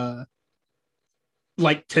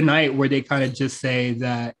like tonight, where they kind of just say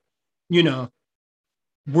that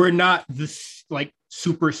we're not this like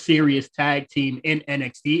super serious tag team in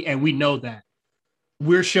NXT, and we know that.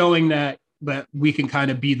 We're showing that we can kind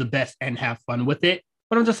of be the best and have fun with it.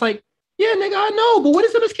 But I'm just like, yeah, nigga, I know, but what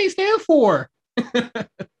does MSK stand for?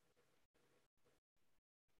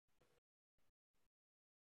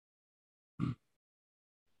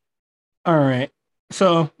 All right.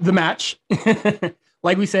 So the match,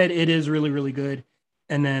 like we said, it is really, really good.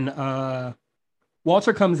 And then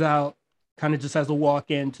Walter comes out, kind of just has a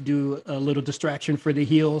walk in to do a little distraction for the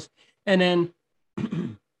heels. And then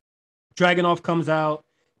Dragunov comes out,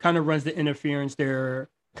 kind of runs the interference. They're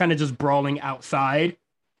kind of just brawling outside.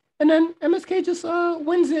 And then MSK just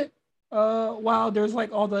wins it while there's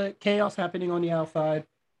like all the chaos happening on the outside.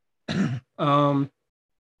 And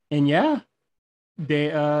yeah, they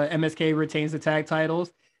MSK retains the tag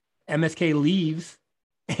titles. MSK leaves,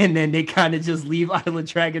 and then they kind of just leave Island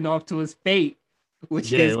Dragon off to his fate, which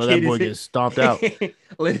his well, kid that boy is gets stomped out.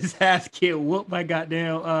 let his ass get whooped by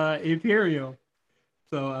goddamn Imperium.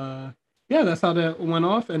 So yeah, that's how that went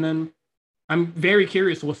off. And then I'm very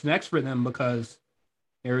curious what's next for them because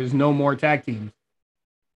there is no more tag teams.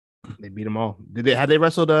 They beat them all. Have they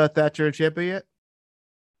wrestled Thatcher and Ciampa yet?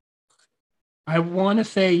 I want to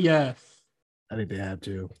say yes. I think they have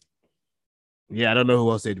to. Yeah, I don't know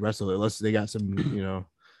who else they'd wrestle unless they got some,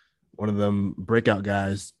 one of them breakout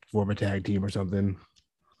guys form a tag team or something.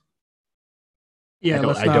 Yeah,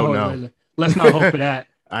 I don't know. Let's not hope for that.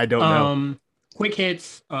 I don't know. Quick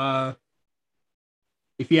hits. If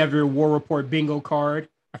you have your War Report bingo card,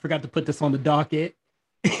 I forgot to put this on the docket.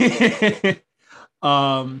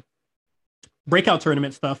 Breakout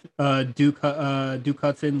tournament stuff. Duke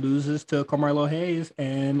Hudson loses to Carmelo Hayes,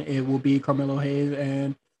 and it will be Carmelo Hayes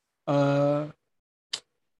and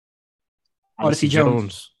Odyssey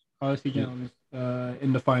Jones. Odyssey Jones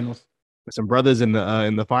in the finals. With some brothers in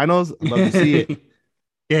the finals. I'd love to see it.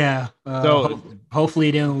 Yeah. So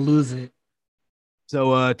hopefully they don't lose it.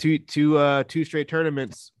 So two straight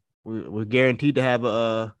tournaments. We're guaranteed to have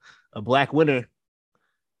a black winner.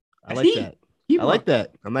 I like that. I like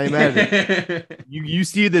that. I'm not even mad at it. You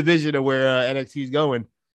see the vision of where NXT is going.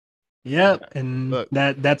 Yep, and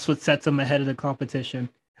that's what sets them ahead of the competition.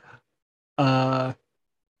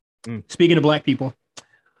 Speaking of black people,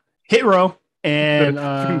 Hit Row and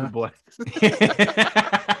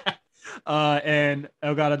and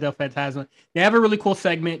Elgato del Fantasma. They have a really cool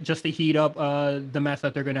segment just to heat up the match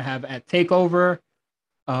that they're going to have at TakeOver.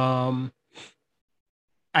 I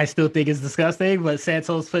still think it's disgusting, but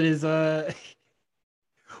Santos put his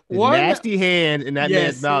nasty hand in that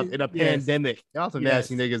man's mouth in a pandemic. Y'all some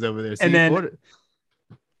nasty niggas over there. See, and then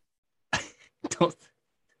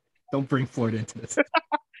don't bring Florida into this.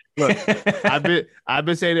 Look, I've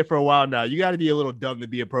been saying it for a while now. You got to be a little dumb to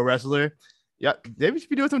be a pro wrestler. Yeah, they should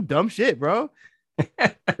be doing some dumb shit, bro.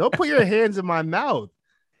 Don't put your hands in my mouth.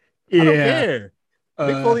 I don't care.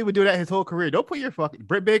 Mick Foley would do that his whole career. Don't put your fucking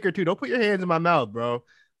Britt Baker too. Don't put your hands in my mouth, bro.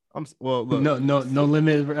 Look, no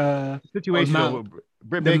limit. Situational.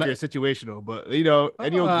 Britt Baker is situational, but any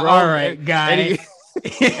grown, all right, guy.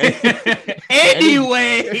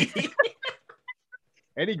 Anyway,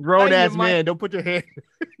 any grown ass man, don't put your hand.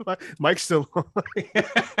 Mike's still on. I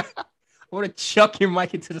want to chuck your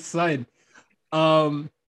mic into the sun.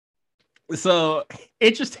 So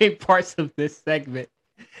interesting parts of this segment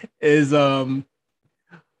is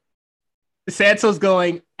Santos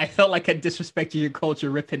going, I felt like I disrespected your culture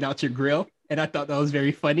ripping out your grill, and I thought that was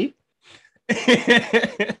very funny.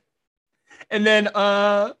 And then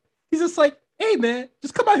he's just like, hey man,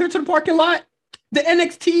 just come out here to the parking lot. The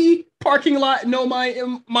NXT parking lot,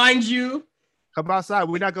 mind you. Come outside.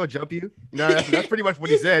 We're not gonna jump you. No, that's pretty much what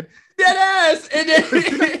he said. Dead ass. And then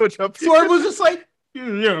Swerve was just like,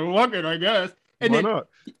 yeah, walk it, I guess. And Why then not?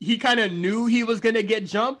 He kind of knew he was gonna get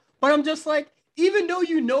jumped, but I'm just like, even though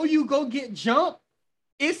you go get jumped,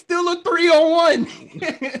 it's still a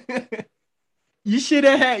 3-on-1. You should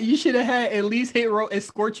have had at least Hit Row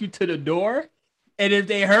escort you to the door, and if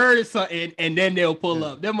they heard something, and then they'll pull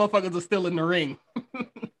up. Them motherfuckers are still in the ring.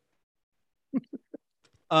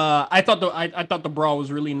 I thought the brawl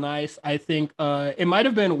was really nice. I think it might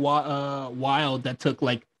have been Wild that took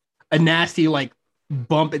like a nasty like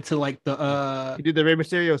bump into like the he did the Rey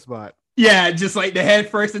Mysterio spot. Yeah, just like the head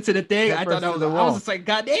first into the thing. I thought that was I was just like,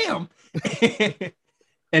 God damn.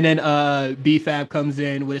 And then B-Fab comes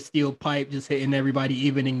in with a steel pipe, just hitting everybody,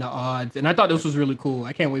 evening the odds. And I thought this was really cool.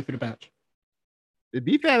 I can't wait for the match. Is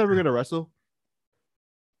B-Fab ever gonna wrestle?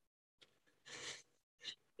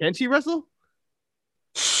 Can she wrestle?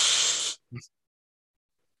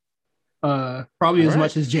 Probably as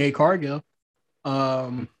much as Jay Cargill.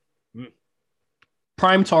 Prime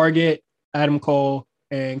target, Adam Cole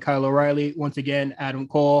and Kyle O'Reilly. Once again, Adam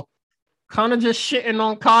Cole kind of just shitting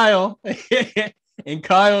on Kyle. And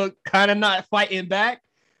Kyle kind of not fighting back.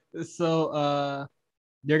 So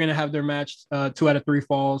they're going to have their match 2 out of 3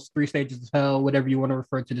 falls, 3 stages of hell, whatever you want to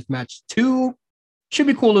refer to this match to. Should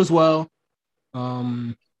be cool as well.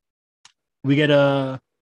 We get an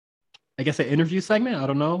interview segment. I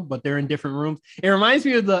don't know, but they're in different rooms. It reminds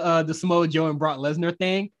me of the Samoa Joe and Brock Lesnar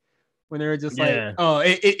thing when they were just like, oh,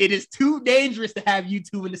 it is too dangerous to have you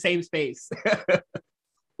two in the same space,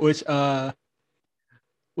 which was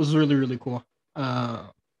really, really cool.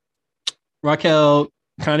 Raquel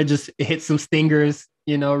kind of just hit some stingers,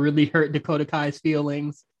 really hurt Dakota Kai's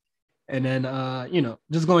feelings. And then,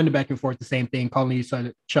 just going back and forth, the same thing, calling each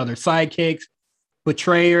other sidekicks,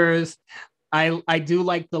 betrayers. I do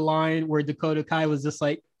like the line where Dakota Kai was just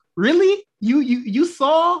like, really? You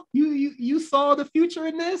saw you saw the future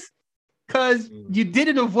in this? Because you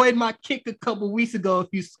didn't avoid my kick a couple weeks ago if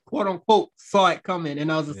you quote unquote saw it coming. And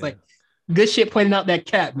I was just like, good shit pointing out that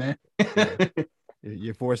cat, man.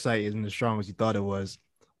 Your foresight isn't as strong as you thought it was.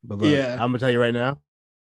 But look, I'm gonna tell you right now,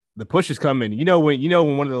 the push is coming. You know when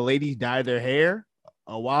one of the ladies dyed their hair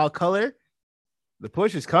a wild color, the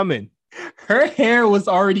push is coming. Her hair was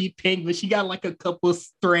already pink, but she got like a couple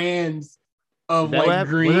strands of like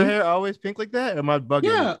green. Was her hair always pink like that? Or am I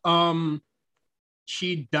bugging? Yeah.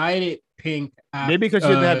 She dyed it pink. Maybe because she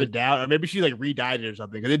didn't have it down, or maybe she like re-dyed it or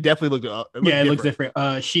something. Because it definitely looked. It looks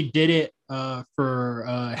different. She did it for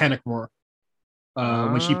Hannock Roar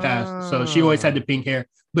when she passed. So she always had the pink hair,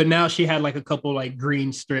 but now she had like a couple like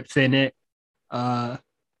green strips in it. A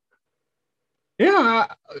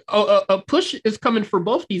push is coming for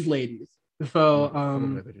both these ladies. So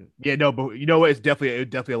but you know what? It's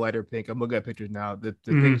definitely a lighter pink. I'm looking at pictures now. The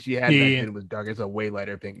thing she had back then was dark. It's a way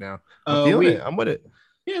lighter pink now. I'm feeling it. I'm with it.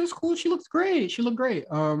 Yeah, it's cool. She looks great. She looked great.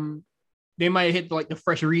 They might hit like the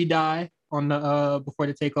fresh re-dye on the before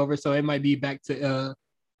the takeover, so it might be back to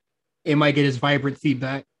it might get its vibrancy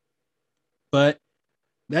back. But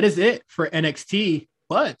that is it for NXT.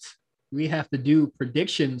 But we have to do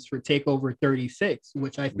predictions for Takeover 36,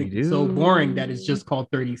 which I think is so boring that it's just called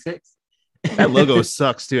 36. That logo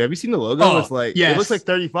sucks too. Have you seen the logo? It's like it looks like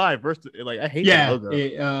 35. First, like I hate that logo.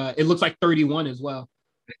 It looks like 31 as well.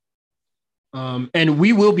 And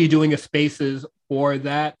we will be doing a spaces for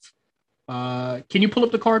that. Can you pull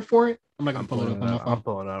up the card for it? I'm not gonna pull it up. I'm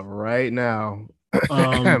pulling it up right now.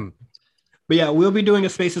 But yeah, we'll be doing a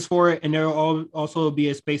spaces for it, and there will also be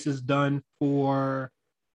a spaces done for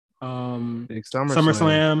Big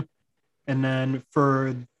SummerSlam, and then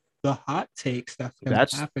for the hot takes that's gonna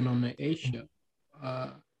happen on the A show.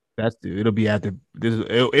 It'll be after this.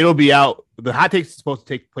 It'll be out. The hot takes is supposed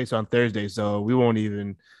to take place on Thursday, so we won't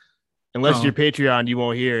even, unless you're Patreon, you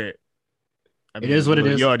won't hear it. I mean, it is what it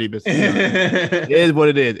is. You already missed it. It is what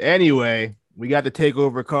it is. Anyway, we got the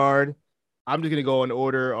takeover card. I'm just gonna go in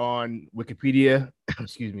order on Wikipedia.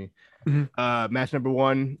 Excuse me. Mm-hmm. Match number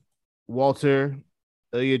 1, Walter,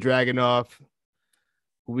 Ilya Dragunov.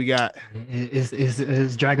 Who we got? Is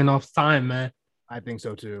Dragunov's time, man. I think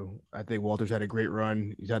so too. I think Walter's had a great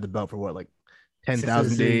run. He's had the belt for what, like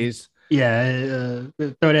 10,000 days. Yeah,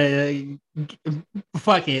 throw that.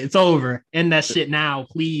 Fuck it, it's over. End that shit now,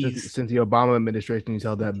 please. Since the Obama administration, he's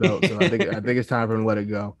held that belt, so I think it's time for him to let it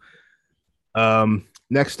go.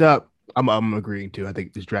 Next up, I'm agreeing too. I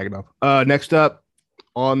think it's Dragunov. Next up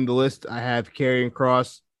on the list, I have Karrion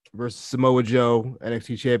Kross versus Samoa Joe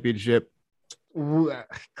NXT Championship.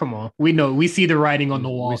 Come on, we see the writing on the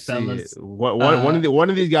wall, fellas. One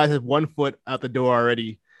of these guys has 1 foot out the door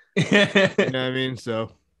already. You know what I mean?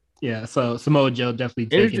 So yeah, so Samoa Joe definitely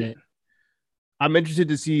taking it. I'm interested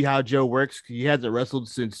to see how Joe works. He hasn't wrestled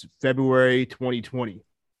since February 2020,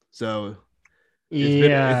 so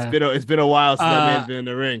it's been a while since that man's been in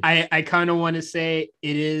the ring. I kind of want to say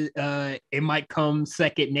it might come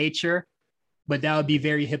second nature, but that would be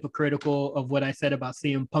very hypocritical of what I said about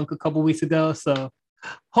CM Punk a couple weeks ago. So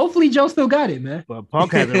hopefully Joe still got it, man. But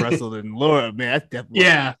Punk hasn't wrestled in Laura, man. That's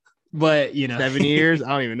definitely but 7 years. I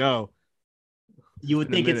don't even know. You would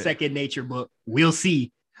think it's second nature, but we'll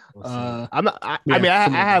see. I'm not. I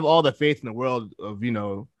have all the faith in the world of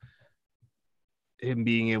him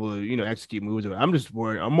being able to execute moves. I'm just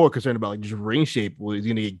worried. I'm more concerned about like just ring shape. Well, he's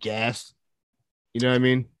gonna get gassed. You know what I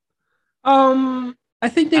mean? I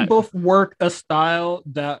think they both work a style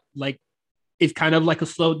that like is kind of like a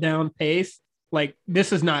slowed down pace. Like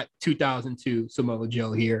this is not 2002 Samoa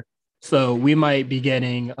Joe here, so we might be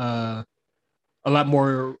getting a lot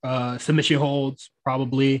more submission holds,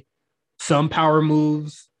 probably some power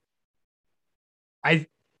moves.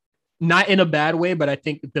 Not in a bad way, but I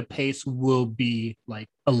think the pace will be like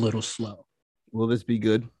a little slow. Will this be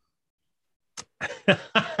good?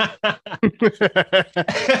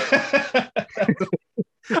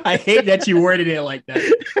 I hate that you worded it like that.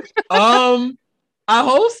 I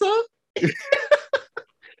hope so.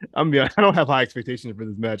 I don't have high expectations for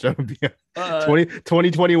this match. I'm gonna be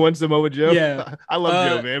 2021 Samoa Joe. Yeah, I love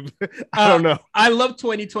Joe, man. I don't know. I love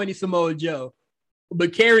 2020 Samoa Joe,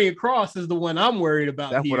 but Karrion Kross is the one I'm worried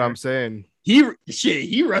about. That's what I'm saying.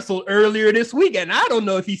 He wrestled earlier this week, and I don't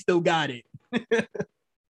know if he still got it.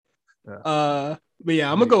 But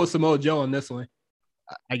yeah, I'm gonna go with Samoa Joe on this one.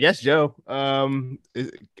 I guess Joe. I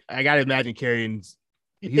gotta imagine Karrion's.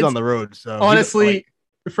 He's on the road, so honestly.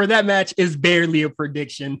 For that match is barely a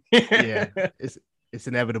prediction. Yeah, it's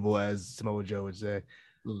inevitable, as Samoa Joe would say.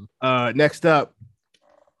 Next up,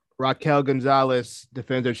 Raquel Gonzalez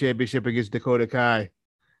defends her championship against Dakota Kai.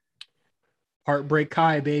 Heartbreak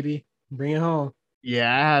Kai, baby. Bring it home.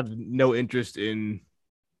 Yeah, I have no interest in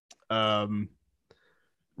Raquel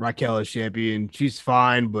as champion. She's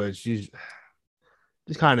fine, but she's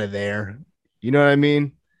just kind of there. You know what I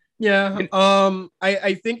mean? Yeah.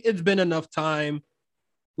 I think it's been enough time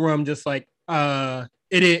where I'm just like, it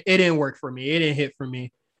didn't work for me. It didn't hit for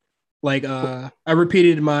me. Like, I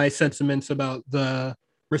repeated my sentiments about the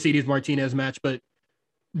Mercedes Martinez match, but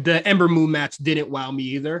the Ember Moon match didn't wow me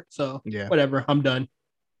either. So yeah, whatever, I'm done.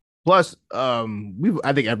 Plus, I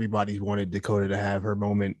think everybody's wanted Dakota to have her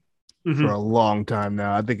moment for a long time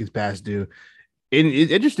now. I think it's past due.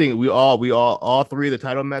 It's interesting. We all three of the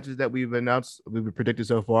title matches that we've announced, we've predicted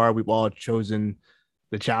so far, we've all chosen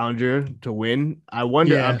the challenger to win. I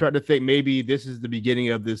wonder. Yeah. I'm trying to think. Maybe this is the beginning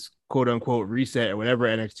of this quote unquote reset or whatever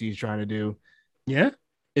NXT is trying to do. Yeah.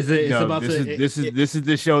 Is it? It's No, about this is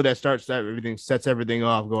the show that sets everything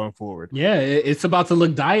off going forward. Yeah, it's about to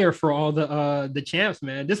look dire for all the champs,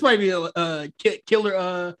 man. This might be a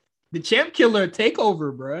killer the champ killer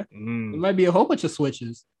takeover, bro. It might be a whole bunch of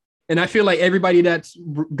switches. And I feel like everybody that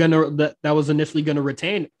was initially gonna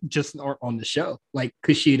retain just are on the show, like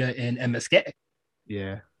Kushida and MSK.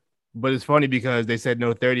 Yeah. But it's funny because they said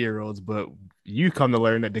no 30-year-olds, but you come to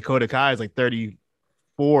learn that Dakota Kai is like 34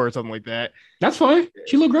 or something like that. That's fine.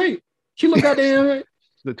 She looked great. She looked goddamn right.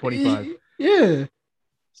 The 25. Yeah.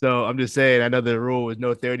 So I'm just saying, I know the rule is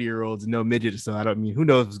no 30-year-olds and no midgets. So I don't mean, who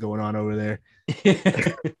knows what's going on over there.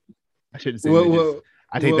 I shouldn't say midgets.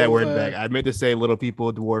 I take that word back. I meant to say little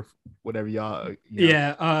people, dwarf, whatever y'all. You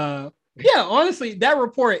know. Yeah. Honestly, that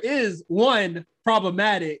report is one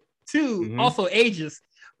problematic, two also ageist,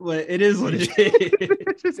 but it is what it is.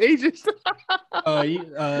 It's just ageist.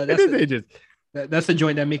 It is ageist. That's a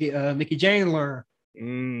joint that Mickey Jane learned.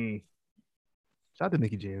 Shout out to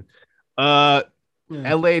Mickey Jane. LA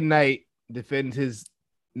Knight defends his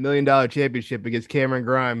 $1 million championship against Cameron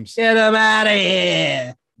Grimes. Get him out of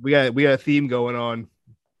here. We got a theme going on.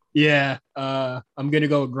 Yeah, I'm gonna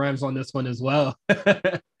go with Grimes on this one as well.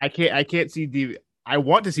 I can't see I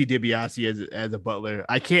want to see DiBiase as a butler.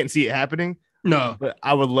 I can't see it happening. No, but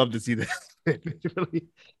I would love to see that. Really.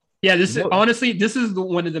 Yeah, this is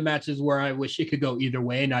one of the matches where I wish it could go either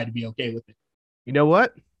way, and I'd be okay with it. You know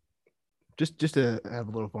what? Just to have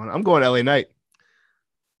a little fun, I'm going LA Knight.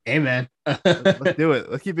 Hey man, let's do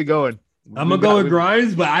it. Let's keep it going. I'm gonna go with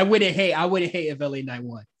Grimes, but I wouldn't hate if LA Knight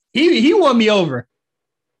won. He won me over.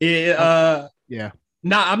 Yeah.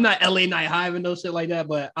 Nah, I'm not LA Knight hive and no shit like that,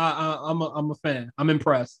 but I'm a fan. I'm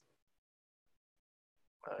impressed.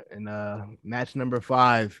 And match number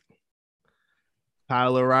 5.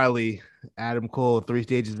 Kyle O'Reilly, Adam Cole, 3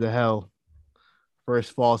 stages of hell.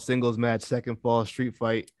 First fall singles match, second fall street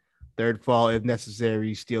fight, third fall if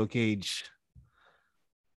necessary, steel cage.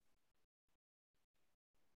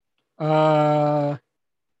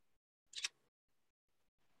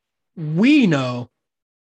 We know,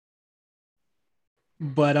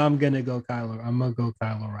 but I'm gonna go Kyle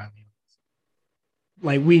O'Reilly.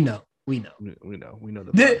 Like we know. We know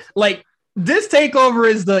this takeover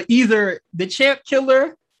is either the champ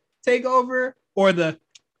killer takeover or the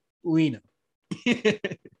we know.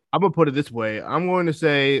 I'm gonna put it this way. I'm going to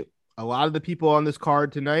say a lot of the people on this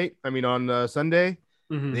card tonight, on Sunday,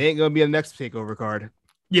 they ain't gonna be on the next takeover card.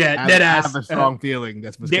 Yeah, I have a strong feeling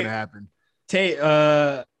that's what's gonna happen. Take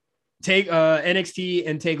NXT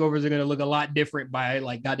and takeovers are gonna look a lot different by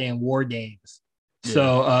like goddamn War Games. Yeah.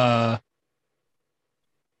 So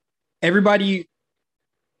everybody,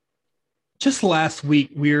 just last week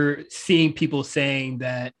we were seeing people saying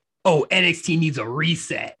that NXT needs a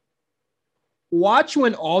reset. Watch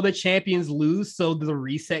when all the champions lose so the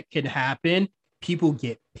reset can happen. People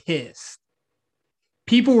get pissed.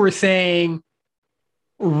 People were saying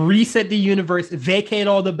reset the universe, vacate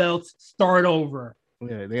all the belts, start over.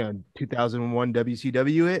 Yeah, they on 2001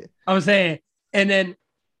 WCW it. I was saying, and then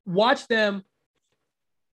watch them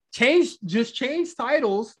change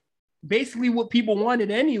titles, basically what people wanted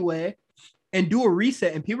anyway, and do a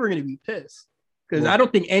reset, and people are going to be pissed because I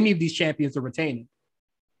don't think any of these champions are retaining.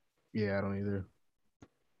 Yeah, I don't either.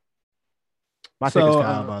 My pick is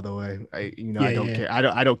Kyle, by the way. I don't care.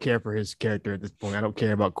 I don't care for his character at this point. I don't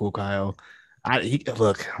care about Cool Kyle.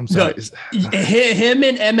 I'm sorry. Him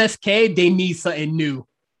and MSK, they need something new,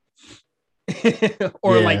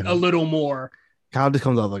 or like a little more. Kyle just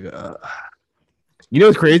comes off like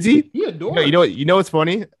what's crazy? He adores. You know what's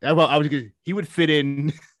funny? He would fit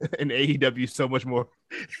in AEW so much more.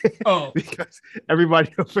 Because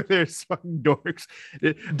everybody over there is fucking dorks.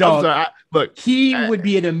 Dog, he would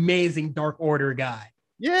be an amazing Dark Order guy.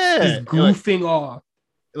 Yeah, he's goofing off.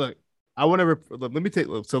 look, I want to let me take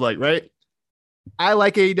so like right. I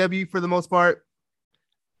like AEW for the most part.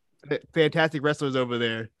 Fantastic wrestlers over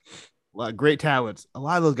there. A lot of great talents. A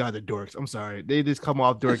lot of those guys are dorks. I'm sorry. They just come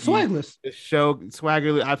off dorky. Swagless. The show,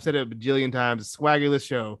 swaggerless. I've said it a bajillion times. Swaggerless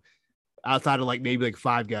show outside of like maybe like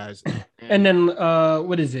 5 guys. And then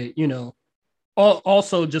what is it? You know,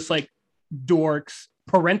 also just like dorks,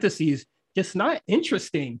 parentheses, just not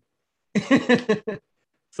interesting.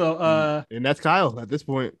 So and that's Kyle at this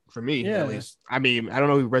point for me, at least. I mean, I don't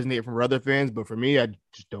know if he resonated from other fans, but for me, I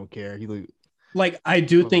just don't care. Like I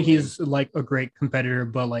do think he's like a great competitor,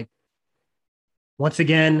 but like once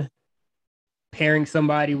again, pairing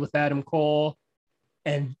somebody with Adam Cole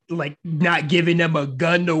and like not giving them a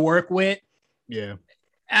gun to work with. Yeah.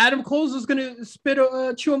 Adam Cole's is gonna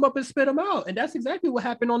chew him up and spit him out. And that's exactly what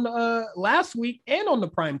happened on the last week and on the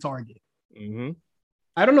Prime Target. Mm-hmm.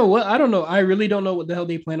 I don't know. I really don't know what the hell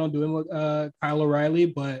they plan on doing with Kyle O'Reilly,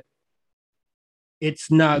 but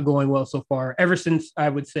it's not going well so far. Ever since I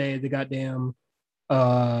would say the goddamn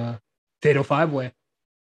Fatal 5-Way.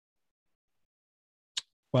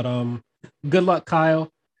 But good luck,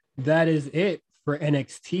 Kyle. That is it for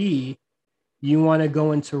NXT. You want to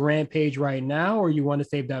go into Rampage right now, or you want to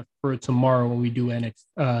save that for tomorrow when we do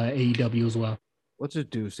AEW as well? Let's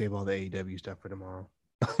just save all the AEW stuff for tomorrow.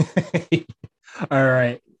 All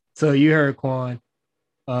right. So you heard Quan.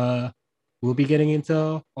 We'll be getting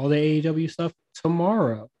into all the AEW stuff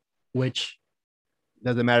tomorrow, which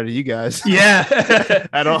doesn't matter to you guys. Yeah.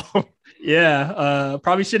 At all. Yeah.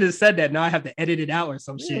 Probably should have said that. Now I have to edit it out or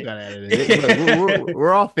some shit. Gotta edit it.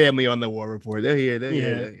 We're all family on the War Report. They're here. They're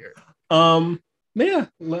here.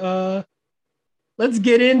 Let's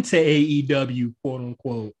get into AEW, quote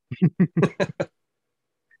unquote.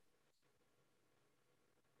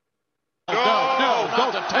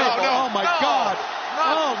 Not the table. Oh my God.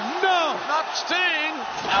 Not Sting.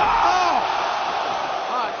 Oh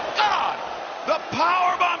my God. The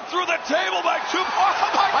power bomb through the table by 2. Oh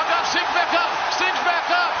my God. Sting's back up.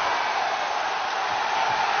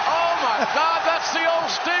 Oh my God. That's the old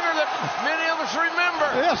Stinger that many of us remember.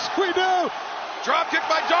 Yes, we do. Drop kick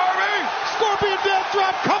by Darby. Scorpion death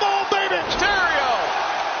drop. Come on, baby. Stereo.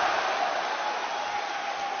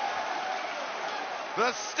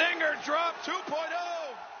 The Stinger drop 2.0.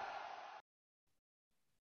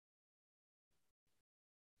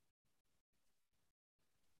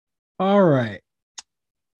 All right.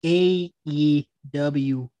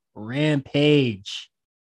 AEW Rampage.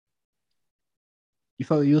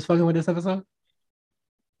 You was fucking with this episode?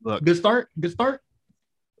 Look. Good start.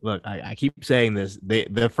 Look, I keep saying this.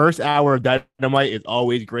 The first hour of Dynamite is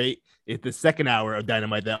always great. It's the second hour of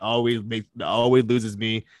Dynamite that always loses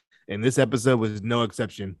me. And this episode was no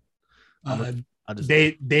exception.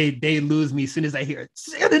 They lose me as soon as I hear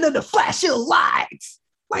the flash of lights,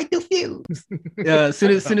 like the fuse. As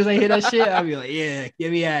soon as I hear that shit, I'll be like, yeah,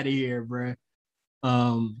 get me out of here, bro.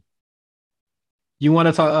 You want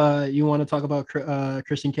to talk about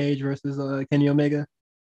Christian Cage versus Kenny Omega?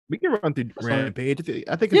 We can run through Rampage.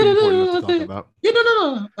 I think it's important enough to talk about. Yeah,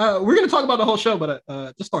 no. We're gonna talk about the whole show, but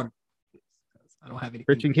just start. I don't have any.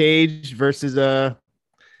 Christian Cage versus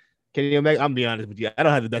Kenny Omega. I'm be honest with you. I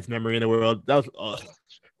don't have the best memory in the world. That was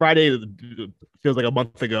Friday. Feels like a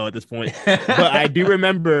month ago at this point, but I do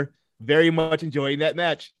remember very much enjoying that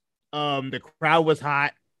match. The crowd was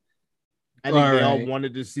hot. I think they all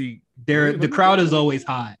wanted to see. The crowd is always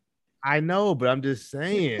hot. I know, but I'm just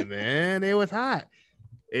saying, man, it was hot.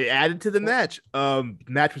 It added to the match.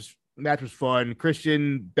 Match was fun.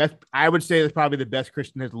 Christian, I would say that's probably the best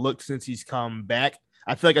Christian has looked since he's come back.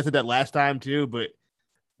 I feel like I said that last time too, but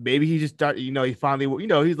maybe he just started. He finally,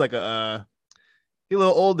 he's like he's a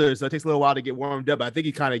little older, so it takes a little while to get warmed up. I think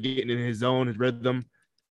he's kind of getting in his zone, his rhythm.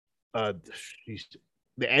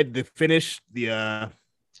 The finish,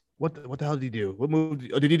 what the hell did he do? What move?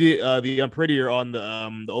 Did he do the Unprettier on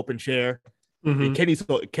the open chair? Mm-hmm. Kenny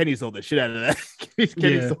sold the shit out of that.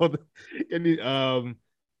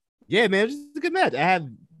 Yeah, man, it was just a good match. I have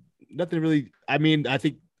nothing really. I mean, I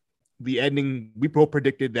think the ending, we both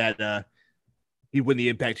predicted that he'd win the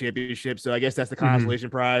Impact Championship. So I guess that's the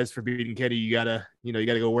consolation prize for beating Kenny. You gotta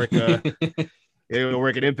go work. Go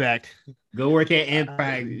work at Impact. Go work at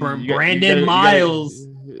Impact. Brandon Miles.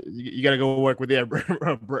 You gotta go work with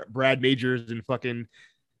Brad Majors and fucking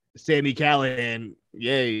Sammy Callahan.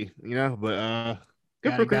 Yay, but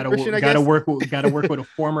good for Christian. Gotta work with a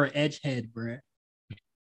former Edgehead, bro.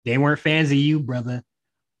 They weren't fans of you, brother.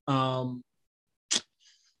 I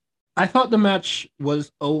thought the match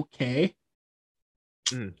was okay.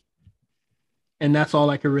 And that's all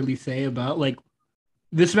I could really say about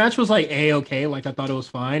This match was like a-okay, like I thought it was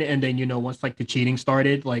fine, and then once like the cheating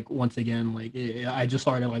started, like once again, like I just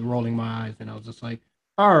started like rolling my eyes, and I was just like,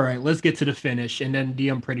 all right, let's get to the finish, and then the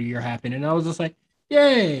Unprettier happened, and I was just like,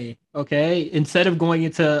 yay, okay. Instead of going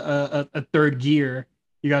into a third gear,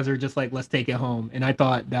 you guys are just like, let's take it home, and I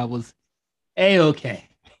thought that was a-okay.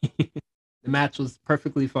 The match was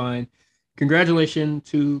perfectly fine. Congratulations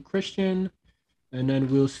to Christian, and then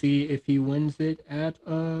we'll see if he wins it at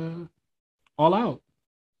All Out.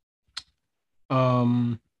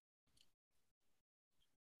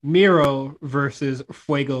 Miro versus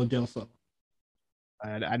Fuego del Sol.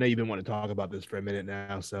 I know you've been wanting to talk about this for a minute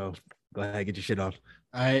now, so go ahead, get your shit off.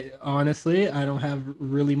 I honestly don't have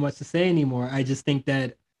really much to say anymore. I just think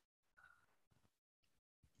that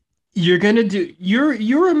you're gonna do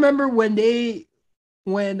you remember when they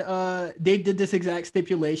did this exact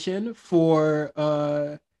stipulation for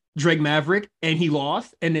Drake Maverick and he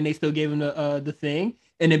lost, and then they still gave him the thing,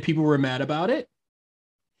 and then people were mad about it.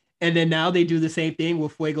 And then now they do the same thing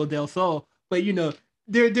with Fuego del Sol. But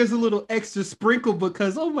there's a little extra sprinkle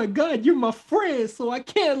because, oh my God, you're my friend, so I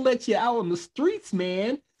can't let you out on the streets,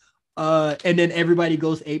 man. And then everybody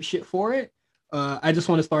goes ape shit for it. I just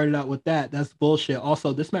want to start it out with that. That's bullshit.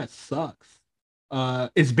 Also, this match sucks.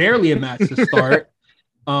 It's barely a match to start.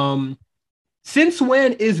 Since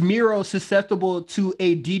when is Miro susceptible to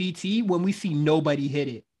a DDT when we see nobody hit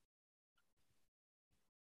it?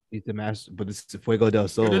 He's the master, but it's Fuego del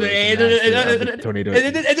Sol. Tornado.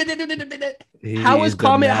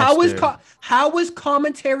 How is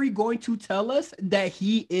commentary going to tell us that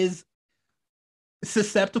he is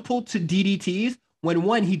susceptible to DDTs when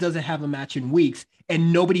one, he doesn't have a match in weeks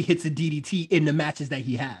and nobody hits a DDT in the matches that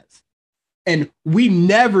he has? And we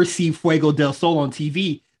never see Fuego del Sol on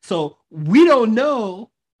TV. So we don't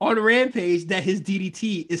know on Rampage that his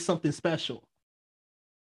DDT is something special.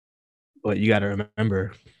 But you got to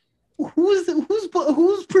remember,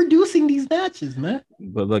 who's producing these matches, man?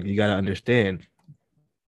 But look, you got to understand.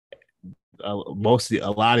 A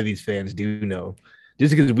lot of these fans do know,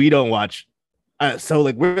 just because we don't watch. So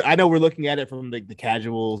like I know we're looking at it from like the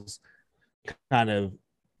casuals kind of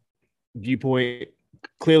viewpoint.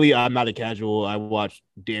 Clearly, I'm not a casual. I watch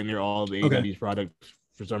damn near all of AEW's products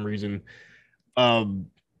for some reason. So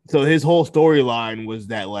his whole storyline was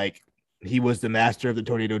that like he was the master of the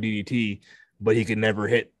Tornado DDT, but he could never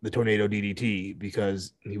hit the Tornado DDT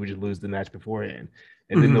because he would just lose the match beforehand.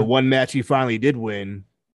 And then the one match he finally did win,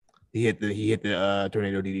 he hit the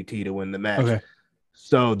Tornado DDT to win the match. Okay.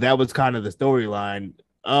 So that was kind of the storyline.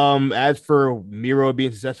 As for Miro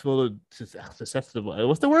being susceptible,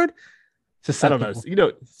 what's the word? I don't know.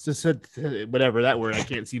 Whatever that word I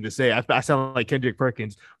can't seem to say. I sound like Kendrick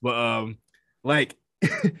Perkins, but like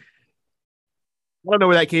I don't know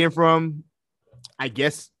where that came from. I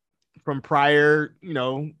guess from prior,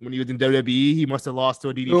 when he was in WWE, he must have lost to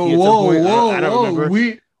a DDT at some point. I don't remember.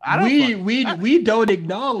 We don't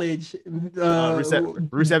acknowledge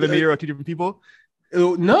Rusev and Miro are two different people.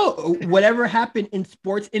 No, whatever happened in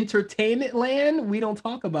sports entertainment land, we don't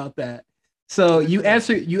talk about that. So you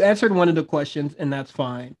answered one of the questions, and that's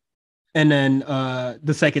fine. And then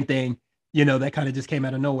the second thing, that kind of just came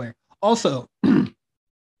out of nowhere. Also,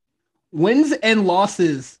 wins and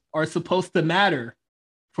losses are supposed to matter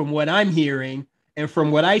from what I'm hearing and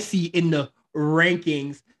from what I see in the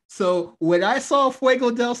rankings. So when I saw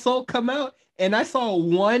Fuego del Sol come out and I saw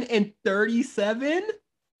 1-37,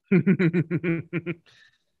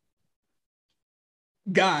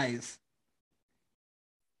 guys,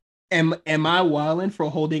 am I wilding for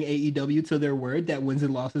holding AEW to their word that wins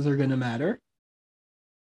and losses are going to matter?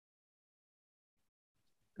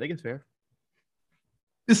 I think it's fair.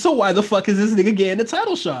 So why the fuck is this nigga getting a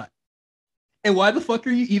title shot? And why the fuck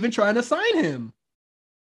are you even trying to sign him?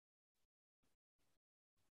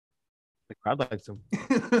 The crowd likes him.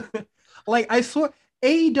 Like, I swear,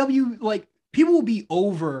 AEW, like, people will be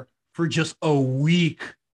over for just a week.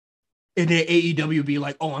 And then AEW be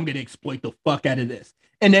like, oh, I'm going to exploit the fuck out of this.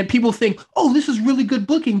 And then people think, oh, this is really good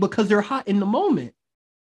booking because they're hot in the moment.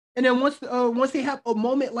 And then once they have a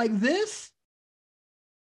moment like this,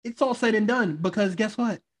 it's all said and done. Because guess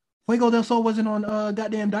what? Fuego del Sol wasn't on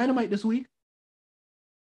goddamn Dynamite this week.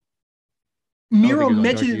 Miro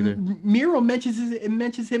mentions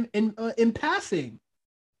him in passing.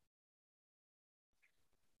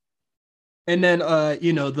 And then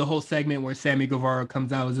the whole segment where Sammy Guevara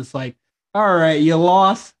comes out is just like, all right, you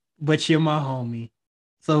lost, but you're my homie.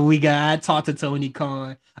 So I talked to Tony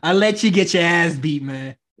Khan. I let you get your ass beat,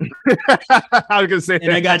 man. I was gonna say,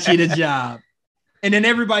 and I got you the job. And then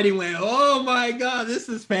everybody went, oh my God, this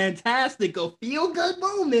is fantastic. A feel-good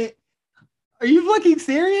moment. Are you fucking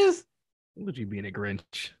serious? Look at you being a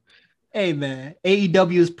Grinch. Hey man,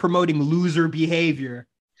 AEW is promoting loser behavior,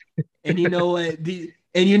 and you know what? The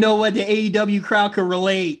AEW crowd can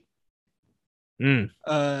relate.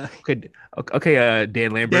 Okay,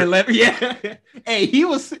 Dan Lambert. Dan Lambert, yeah. Hey, he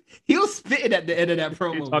was spitting at the end of that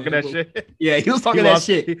promo. Talking that shit. Yeah, he was talking that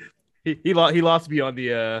shit. He lost me on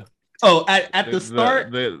the at the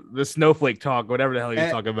start, the snowflake talk, whatever the hell he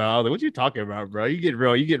was talking about. I was like, what you talking about, bro? You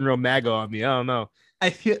getting real MAGA on me. I don't know. I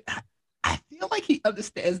feel like he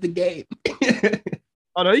understands the game.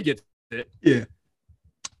 Oh no, he gets it. Yeah.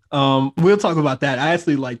 We'll talk about that. I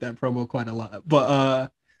actually like that promo quite a lot.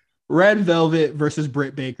 But Red Velvet versus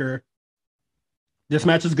Britt Baker. This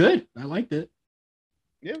match is good. I liked it.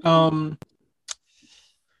 Yeah.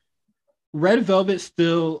 Red Velvet's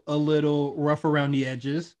still a little rough around the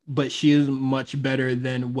edges, but she is much better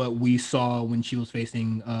than what we saw when she was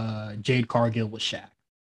facing Jade Cargill with Shaq.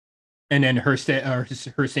 And then her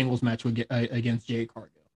singles match against Jade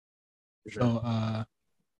Cargill. Sure. So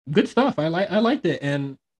good stuff. I liked it.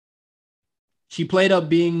 And she played up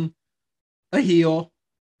being a heel,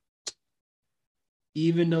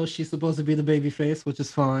 even though she's supposed to be the baby face, which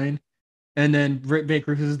is fine. And then Britt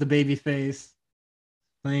Baker, who's the baby face,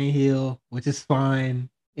 playing heel, which is fine.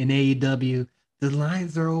 In AEW, the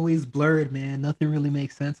lines are always blurred, man. Nothing really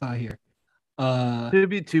makes sense out here.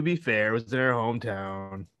 To be fair, it was in her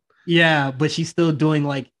hometown. Yeah, but she's still doing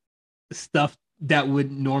like stuff that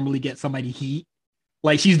would normally get somebody heat.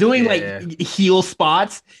 Like she's doing like heel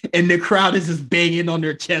spots, and the crowd is just banging on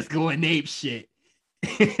their chest, going ape shit.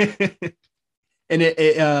 And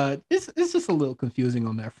it's just a little confusing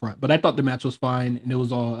on that front. But I thought the match was fine, and it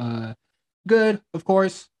was all good. Of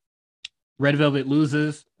course, Red Velvet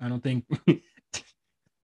loses. I don't think.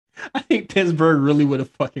 I think Pittsburgh really would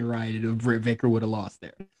have fucking rioted if Britt Baker would have lost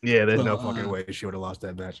there. Yeah, there's no fucking way she would have lost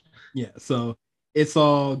that match. Yeah, so it's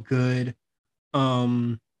all good.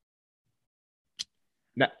 Now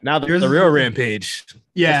the real Rampage.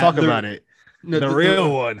 Yeah, let's talk about it. The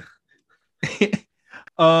real one.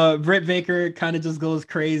 Britt Baker kind of just goes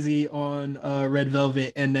crazy on Red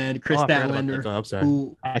Velvet, and then Chris Statlander, I'm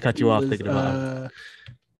sorry. I cut you off thinking about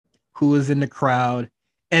who was in the crowd,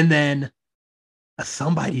 and then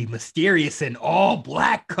somebody mysterious and all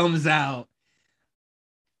black comes out,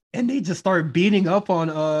 and they just start beating up on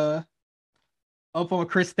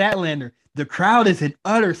Chris Statlander. The crowd is in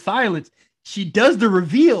utter silence. She does the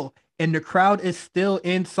reveal, and the crowd is still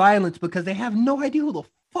in silence because they have no idea who the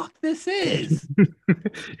fuck this is.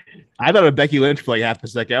 I thought of Becky Lynch for like half a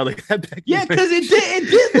second. I was like, that Becky yeah, because it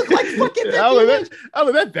did look like fucking Becky Lynch. I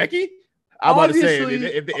was like, that Becky? I'm about to say,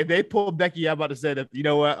 if they pull Becky, I'm about to say that, you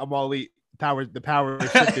know what? I'm all elite. The power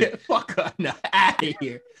is shifted. Fuck her, no, out of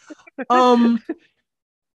here.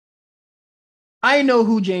 I know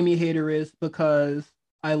who Jamie Hayter is because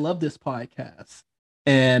I love this podcast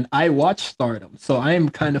and I watch Stardom, so I am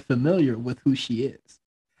kind of familiar with who she is.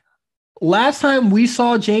 Last time we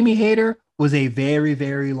saw Jamie Hayter was a very,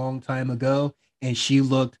 very long time ago, and she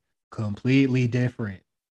looked completely different.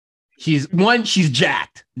 She's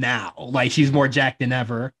jacked now, like she's more jacked than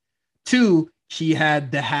ever. 2, she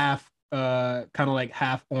had the half kind of like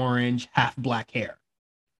half orange, half black hair.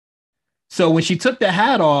 So when she took the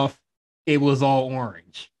hat off, it was all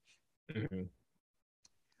orange. Mm-hmm.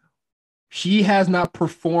 She has not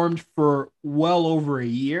performed for well over a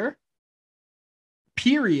year,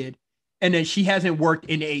 period. And then she hasn't worked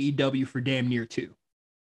in AEW for damn near 2. You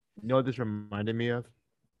know what this reminded me of?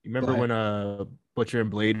 You remember when Butcher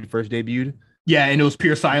and Blade first debuted? Yeah, and it was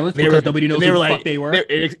pure silence because nobody knows who the fuck they were.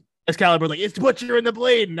 Excalibur like, it's Butcher and the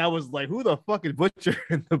Blade. And I was like, who the fuck is Butcher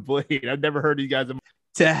and the Blade? I've never heard these guys.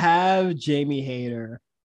 To have Jamie Hayter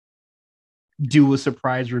do a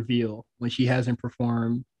surprise reveal when she hasn't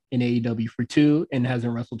performed in AEW for 2 and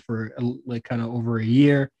hasn't wrestled for like kind of over a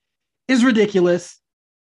year is ridiculous.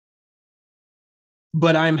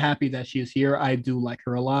 But I'm happy that she is here. I do like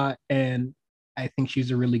her a lot, and I think she's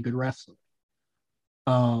a really good wrestler.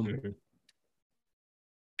 And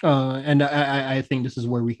I think this is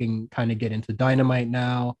where we can kind of get into Dynamite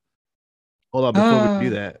now. Hold on, before we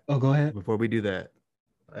do that. Oh, go ahead. Before we do that,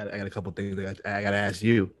 I got a couple things I got to ask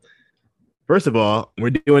you. First of all,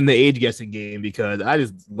 we're doing the age guessing game because I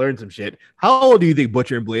just learned some shit. How old do you think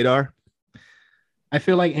Butcher and Blade are? I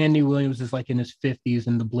feel like Andy Williams is like in his 50s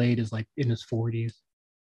and the Blade is like in his 40s.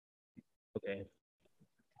 Okay.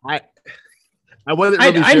 I wasn't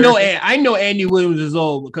really sure. I know Andy Williams is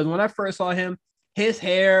old because when I first saw him, his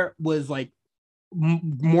hair was like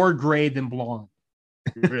more gray than blonde.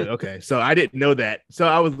 Really? Okay. So I didn't know that. So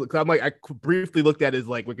I'm like, I briefly looked at his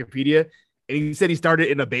like Wikipedia, and he said he started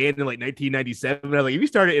in a band in like 1997. I was like, if you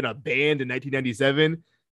started in a band in 1997,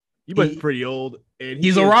 You must be pretty old. And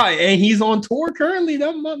he's a rock, and he's on tour currently.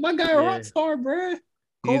 That my guy, a rock star, bro.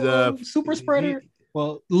 He's a super spreader.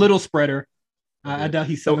 Little spreader. Okay. I doubt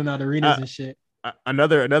he's selling out arenas and shit.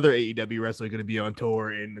 Another AEW wrestler going to be on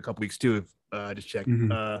tour in a couple weeks too. If I just checked.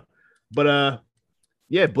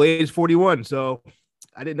 Yeah, Blade's 41. So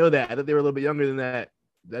I didn't know that. I thought they were a little bit younger than that.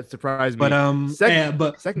 That surprised me. But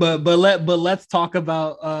let's talk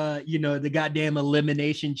about the goddamn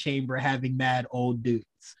elimination chamber having mad old dudes.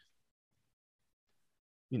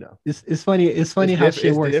 It's funny. It's funny how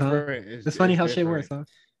shit works, huh? It's funny how shit works, huh?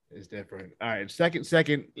 It's different. All right, second.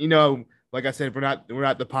 Like I said, we're not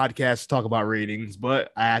the podcast to talk about ratings,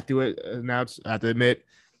 but I have to announce. I have to admit,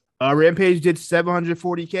 Rampage did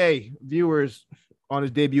 740K viewers on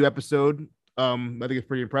his debut episode. I think it's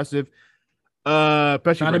pretty impressive.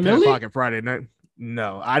 Especially for 10 o'clock on Friday night.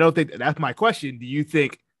 No, I don't think that's my question. Do you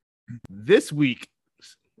think this week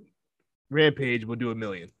Rampage will do 1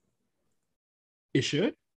 million? It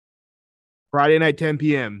should. Friday night, 10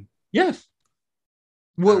 p.m. Yes.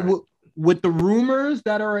 With the rumors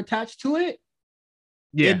that are attached to it,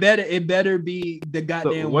 yeah, it better be the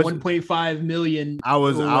goddamn 1.5 million. I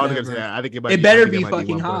was gonna say that. I think it better be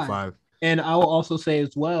fucking high. And I will also say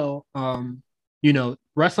as well,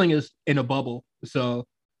 wrestling is in a bubble. So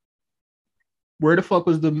where the fuck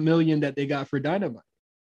was the million that they got for Dynamite?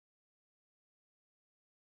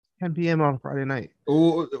 10 p.m. on Friday night.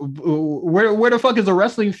 Where the fuck is a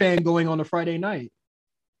wrestling fan going on a Friday night?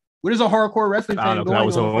 Where is a hardcore wrestling fan going on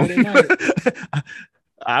a Friday night?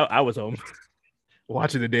 I was home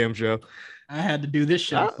watching the damn show. I had to do this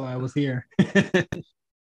show, so I was here. I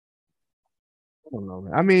don't know,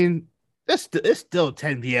 man. I mean, it's still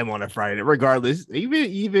 10 p.m. on a Friday, regardless.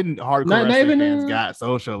 Even hardcore wrestling fans got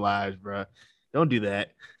social lives, bro. Don't do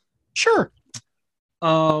that. Sure.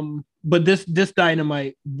 But this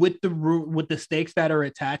Dynamite with the stakes that are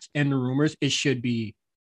attached and the rumors, it should be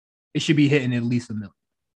hitting at least 1 million.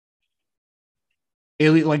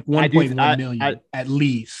 At least like 1.1 million at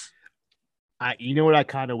least. You know what I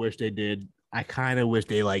kind of wish they did? I kind of wish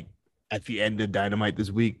they at the end of Dynamite this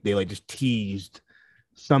week, they just teased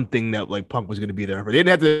something that Punk was going to be there. They didn't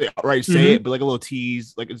have to outright say it, but a little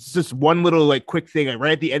tease. It's just one little quick thing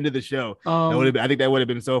right at the end of the show. I think that would have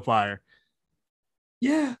been so fire.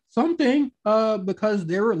 Yeah, something. Because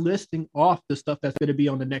they were listing off the stuff that's going to be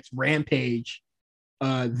on the next Rampage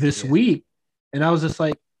this week. And I was just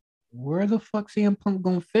like, where the fuck CM Punk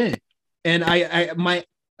gonna fit? And my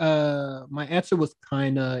answer was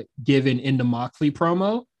kind of given in the Moxley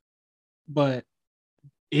promo, but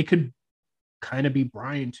it could kind of be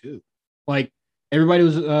Bryan too. Everybody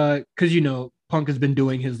was because Punk has been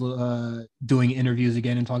doing his doing interviews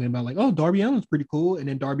again and talking about Darby Allin's pretty cool, and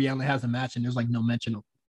then Darby Allin has a match and there's no mention of.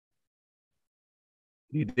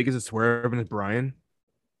 Do you think it's a swerve and it's Bryan?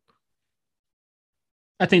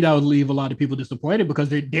 I think that would leave a lot of people disappointed because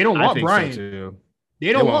they don't want Bryan. So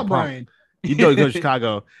they don't want Bryan. You go to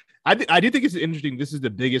Chicago. I do think it's interesting. This is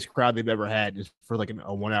the biggest crowd they've ever had just for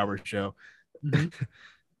a 1 hour show. Mm-hmm.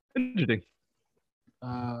 Interesting.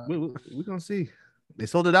 We're gonna see. They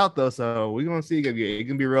sold it out though, so we're gonna see. It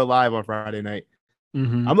can be real live on Friday night.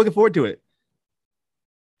 Mm-hmm. I'm looking forward to it.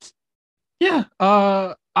 Yeah.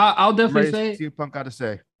 I'll definitely say. See what Punk got to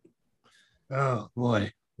say. Oh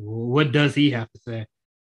boy, what does he have to say?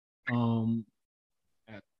 All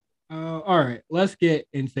right, let's get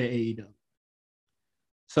into AEW.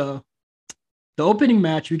 So, the opening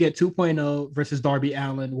match, we get 2.0 versus Darby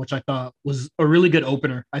Allin, which I thought was a really good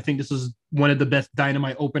opener. I think this was one of the best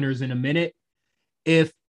Dynamite openers in a minute.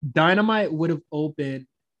 If Dynamite would have opened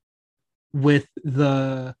with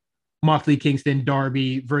the Moxley Kingston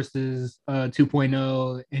Darby versus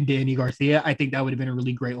 2.0 and Danny Garcia, I think that would have been a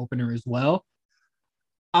really great opener as well.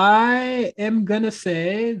 I am going to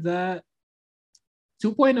say that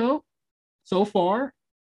 2.0 so far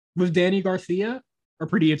with Danny Garcia are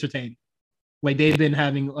pretty entertaining. They've been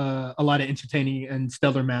having a lot of entertaining and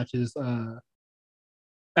stellar matches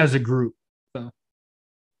as a group. So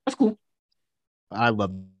that's cool. I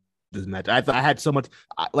love this match. I had so much,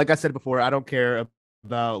 like I said before, I don't care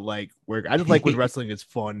about where I just like when wrestling is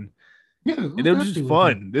fun. Yeah, and it was just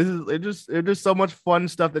fun. It's just so much fun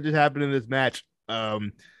stuff that just happened in this match.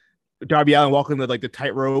 Darby Allin walking the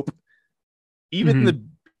tightrope, even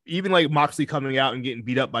Moxley coming out and getting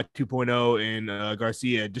beat up by 2.0 and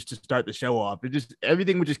Garcia just to start the show off.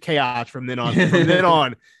 Everything was just chaos from then on. From then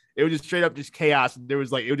on, it was just straight up just chaos. There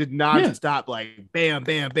was it was just nonstop, bam,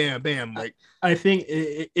 bam, bam, bam. I think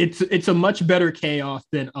it's a much better chaos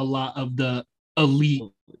than a lot of the elite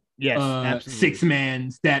six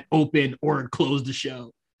mans that open or close the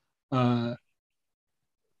show.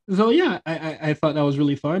 So yeah, I thought that was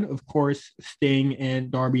really fun. Of course, Sting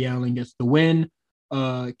and Darby Allin gets the win.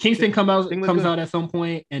 Kingston comes out at some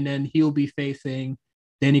point, and then he'll be facing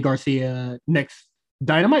Danny Garcia next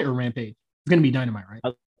Dynamite or Rampage. It's gonna be Dynamite,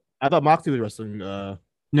 right? I thought Moxley was wrestling. No.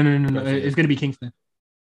 It's gonna be Kingston.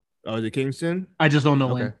 Oh, is it Kingston? I just don't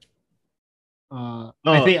know when. I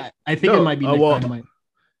think it might be next Dynamite.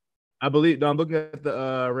 I believe. No, I'm looking at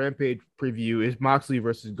the Rampage preview. It's Moxley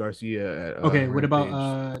versus Garcia. At, okay, what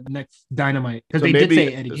about next Dynamite? Because they did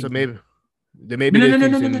say Eddie Kingston. So maybe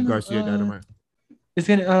no, Garcia Dynamite. It's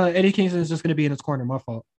gonna Eddie Kingston is just gonna be in his corner. My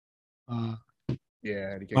fault.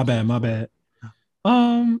 Yeah, Eddie Kingston. My bad.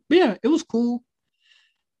 But yeah, it was cool.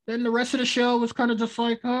 Then the rest of the show was kind of just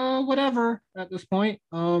like whatever at this point.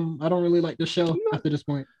 I don't really like the show after this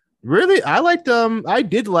point. Really, I liked I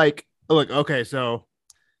did like. Look, okay, so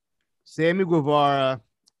Sammy Guevara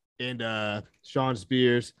and Shawn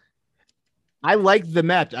Spears. I liked the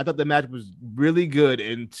match. I thought the match was really good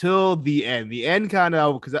until the end. The end kind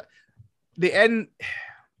of because the end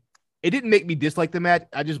it didn't make me dislike the match.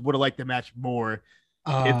 I just would have liked the match more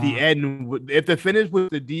if the end if the finish was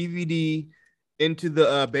the DVD into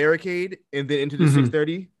the barricade and then into the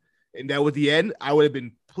 630 and that was the end. I would have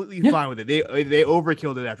been completely fine with it. They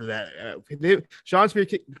overkilled it after that. Shawn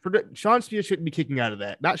Spears shouldn't be kicking out of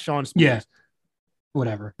that. Not Shawn Spears. Yeah.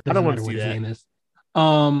 Whatever. I don't want to see that. His name is.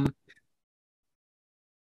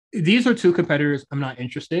 These are two competitors I'm not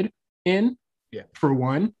interested in. Yeah. For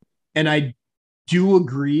one, and I do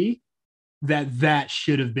agree that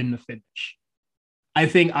should have been the finish. I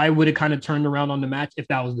think I would have kind of turned around on the match if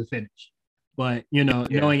that was the finish. But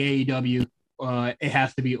knowing AEW, it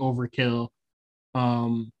has to be overkill.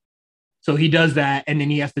 So he does that, and then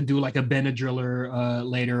he has to do like a Benadryller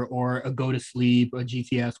later, or a go to sleep, a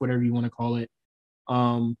GTS, whatever you want to call it.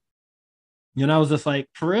 I was just like,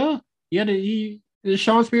 for real?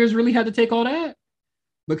 Shawn Spears really had to take all that?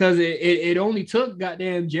 Because it only took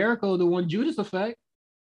goddamn Jericho to win Judas Effect.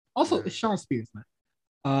 Also, it's Shawn Spears, man.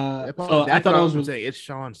 So I thought I was saying it's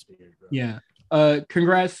Shawn Spears, bro. Yeah.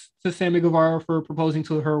 Congrats to Sammy Guevara for proposing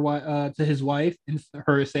to to his wife and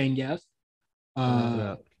her saying yes.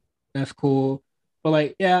 That's cool. But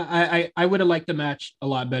like, yeah, I would have liked the match a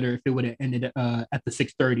lot better if it would have ended at the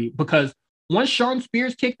 630, because once Shawn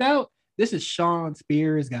Spears kicked out, this is Shawn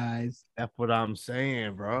Spears, guys. That's what I'm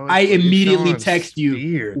saying, bro. I immediately text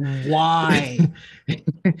you why.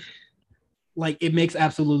 Like, it makes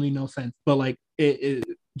absolutely no sense. But like, it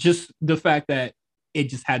just the fact that it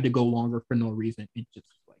just had to go longer for no reason. It just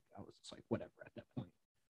like, I was just like, whatever at that point.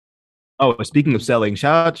 Oh, speaking of selling,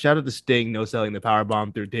 shout out to Sting, no selling the power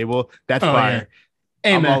bomb through table. That's fire. Yeah.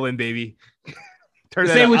 Hey, I'm man. all in, baby. Turn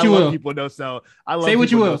Say what you will. People no sell. I love Say what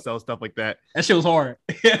you will. No sell stuff like that. That shit was hard.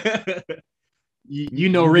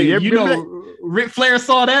 Ric Flair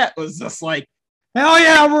saw that, was just like, hell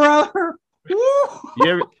yeah, brother.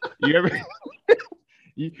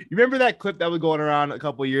 You remember that clip that was going around a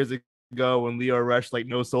couple of years ago when Leo Rush like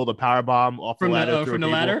no sold a power bomb off from the ladder from the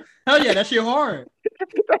ladder? Hell yeah, that shit hard.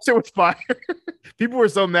 That shit was fire. People were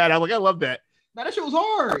so mad. I'm like, I love that. Now, that shit was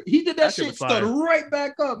hard. He did that shit, stood right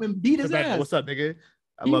back up and beat his ass. What's up, nigga?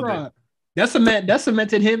 I love that. That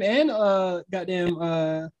cemented him and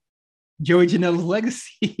goddamn Joey Janela's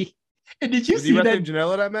legacy. And did you see that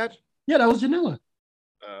Janela that match? Yeah, that was Janela.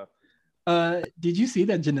 Did you see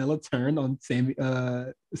that Janela turned on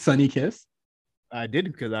Sonny Kiss? I did,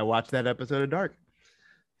 because I watched that episode of Dark.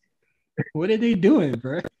 What are they doing,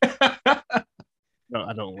 bro? No,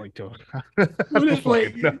 I don't like to.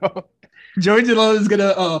 Joey Janela is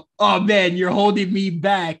gonna, oh man, you're holding me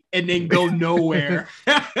back, and then go nowhere.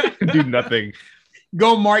 Do nothing.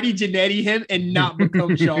 Go Marty Jannetty him and not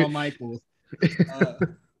become Shawn Michaels.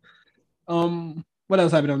 What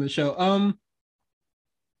else happened on the show?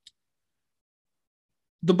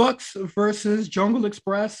 The Bucks versus Jungle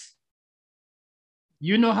Express.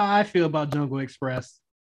 You know how I feel about Jungle Express.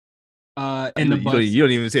 And the Bucks. You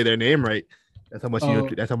don't even say their name right. That's how much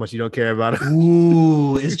that's how much you don't care about it.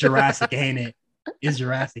 Ooh, it's Jurassic, ain't it? It's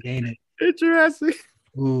Jurassic, ain't it? It's Jurassic.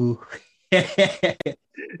 Ooh.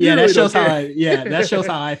 Yeah, that shows how that shows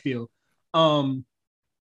how I feel.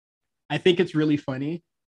 I think it's really funny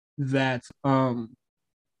that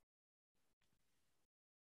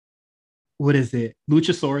what is it?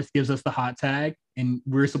 Luchasaurus gives us the hot tag, and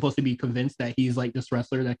we're supposed to be convinced that he's like this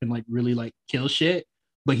wrestler that can like really like kill shit.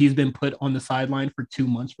 But he's been put on the sideline for 2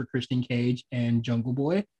 months for Christian Cage and Jungle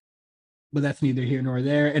Boy. But that's neither here nor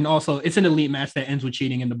there. And also, it's an elite match that ends with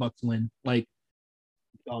cheating and the Bucks win. Like,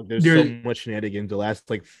 there's so much shenanigans. The last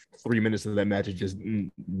like 3 minutes of that match is just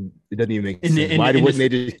it doesn't even make sense. Why wouldn't they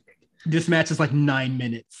just? This match is like 9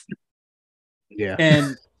 minutes. Yeah.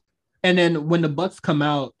 And And then when the Bucks come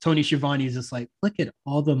out, Tony Schiavone is just like, look at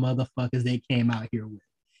all the motherfuckers they came out here with.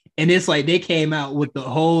 And it's like they came out with the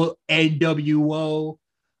whole NWO,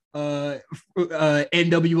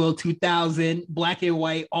 NWO 2000, black and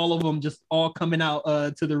white, all of them just all coming out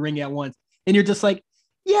to the ring at once. And you're just like,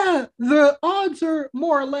 yeah, the odds are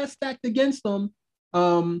more or less stacked against them.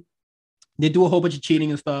 They do a whole bunch of cheating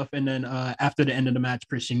and stuff. And then after the end of the match,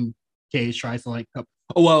 Christian Cage tries to like,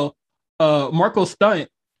 Marco Stunt,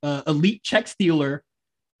 elite check stealer,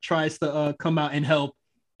 tries to come out and help,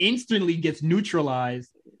 instantly gets neutralized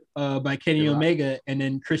by Kenny Omega, and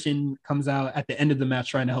then Christian comes out at the end of the match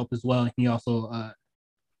trying to help as well. And he also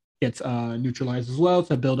gets neutralized as well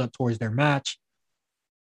to build up towards their match.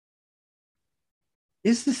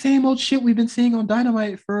 It's the same old shit we've been seeing on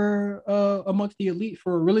Dynamite for amongst the Elite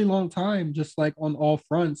for a really long time, just like on all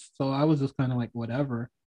fronts. So I was just kind of like, whatever.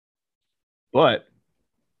 But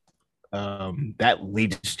that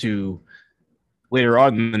leads to later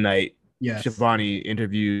on in the night, yes, Schiavone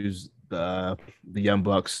interviews the Young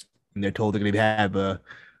Bucks, and they're told they're going to have a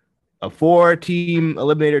 4-team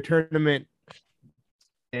eliminator tournament,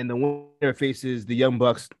 and the winner faces the Young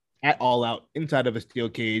Bucks at All Out inside of a steel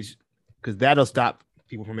cage, because that'll stop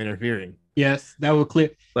people from interfering. Yes, that will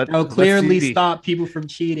clearly stop people from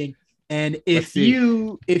cheating. And if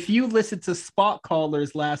you listen to Spot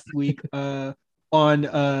Callers last week on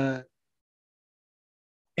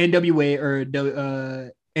NWA or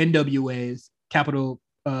NWA's Capital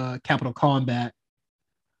Combat,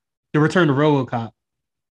 the Return to RoboCop,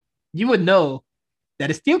 you would know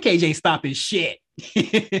that a steel cage ain't stopping shit.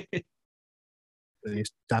 They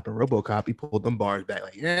stopped a RoboCop. He pulled them bars back,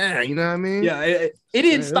 like, yeah, you know what I mean? Yeah, it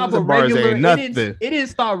didn't stop a regular. It didn't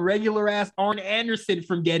stop regular ass Arn Anderson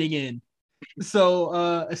from getting in. So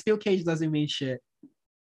a steel cage doesn't mean shit.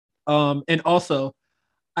 And also,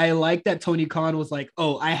 I like that Tony Khan was like,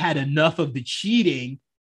 "Oh, I had enough of the cheating."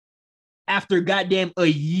 After goddamn a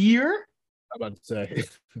year. I'm about to say,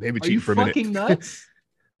 maybe cheating for a minute. Are you fucking nuts?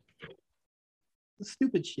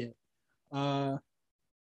 Stupid shit. And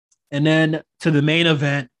then to the main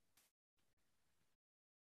event,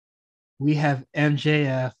 we have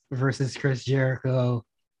MJF versus Chris Jericho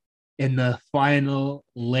in the final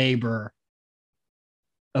labor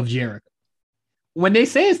of Jericho. When they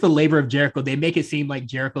say it's the labor of Jericho, they make it seem like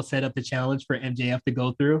Jericho set up the challenge for MJF to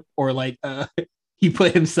go through, or like he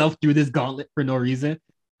put himself through this gauntlet for no reason.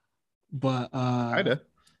 But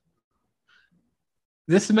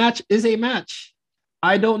this match is a match.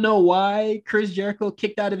 I don't know why Chris Jericho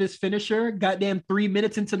kicked out of his finisher goddamn 3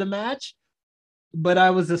 minutes into the match, but I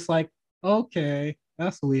was just like, okay,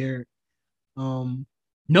 that's weird. No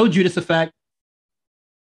Judas effect.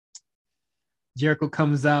 Jericho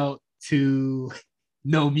comes out to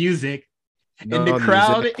no music, and the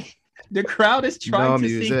crowd is trying to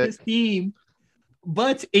sing his theme,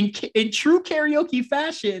 but in true karaoke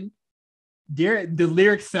fashion, the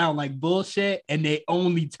lyrics sound like bullshit, and they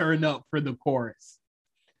only turn up for the chorus.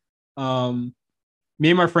 Me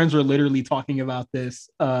and my friends were literally talking about this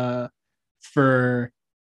for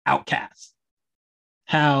Outcast,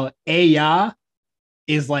 how Aya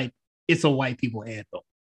is like, it's a white people anthem,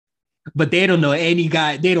 but they don't know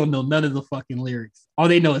they don't know none of the fucking lyrics. All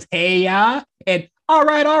they know is hey ya and all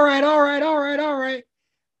right.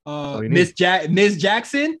 Miss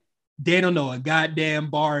Jackson, they don't know a goddamn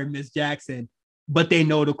bar in Miss Jackson, but they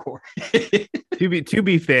know the chorus. To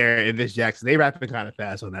be fair, in Miss Jackson, they rapping kind of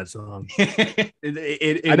fast on that song.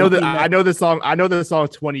 I know the song. I know the song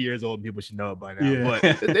 20 years old, and people should know it by now. Yeah.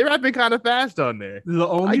 But they rapping kind of fast on there. The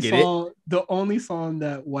only song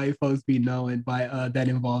that white folks be knowing by that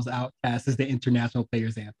involves Outkast is the International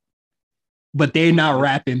Players Anthem. But they're not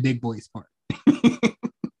rapping Big Boy's part.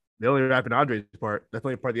 They only rapping Andre's part. That's the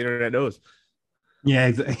only part the internet knows. Yeah,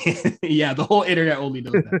 exactly. Yeah, the whole internet only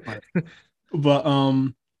knows that part. But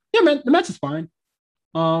yeah, man, the match is fine.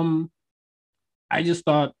 I just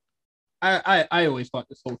thought I always thought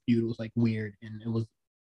this whole feud was like weird, and it was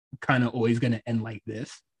kind of always gonna end like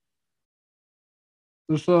this.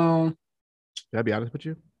 So can I be honest with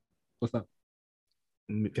you? What's up?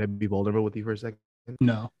 Can I be vulnerable with you for a second?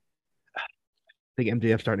 No. I think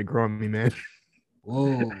MJF starting to grow on me, man.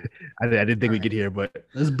 Whoa. I didn't think we'd get here, but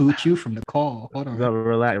let's boot you from the call. Hold on. No,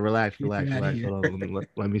 relax. Hold on.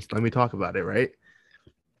 Let me talk about it, right?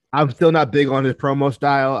 I'm still not big on his promo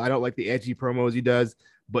style. I don't like the edgy promos he does,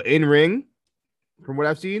 but in ring, from what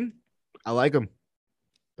I've seen, I like him.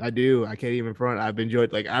 I do. I can't even front. I've been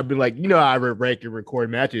like, you know, I rank and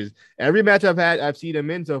record matches. Every match I've seen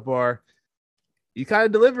him in so far, he kind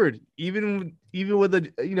of delivered. Even with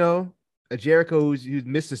a Jericho who's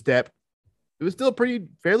missed a step, it was still a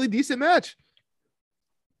fairly decent match.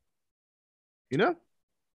 You know?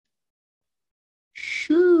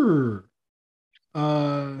 Sure.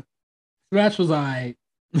 Match was I.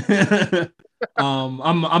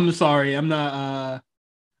 I'm sorry. I'm not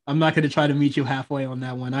gonna try to meet you halfway on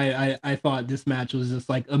that one. I thought this match was just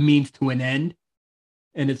like a means to an end,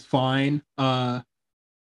 and it's fine. Like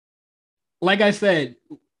I said,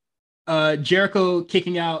 Jericho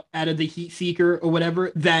kicking out of the Heat Seeker or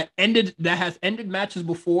whatever that has ended matches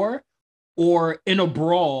before, or in a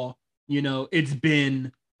brawl, it's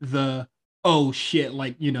been the oh shit,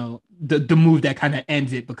 like the move that kind of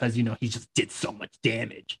ends it because he just did so much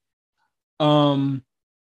damage. For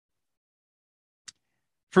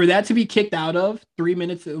that to be kicked out of 3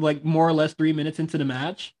 minutes, like more or less 3 minutes into the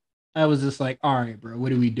match, I was just like, all right, bro,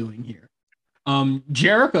 what are we doing here?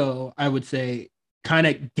 Jericho, I would say, kind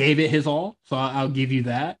of gave it his all, so I'll give you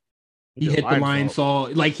that. He hit the line saw,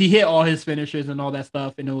 like he hit all his finishers and all that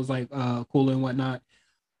stuff, and it was like cool and whatnot.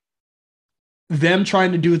 Them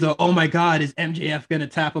trying to do the oh my god, is MJF gonna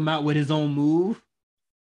tap him out with his own move?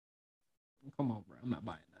 Come on, bro, I'm not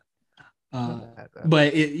buying that.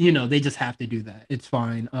 But they just have to do that. It's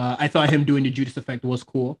fine. I thought him doing the Judas effect was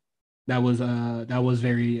cool. That was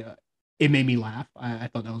very. It made me laugh. I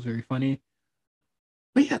thought that was very funny.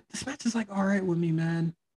 But yeah, this match is like all right with me,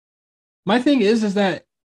 man. My thing is that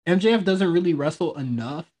MJF doesn't really wrestle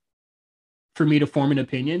enough for me to form an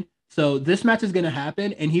opinion. So this match is gonna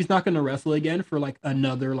happen, and he's not gonna wrestle again for like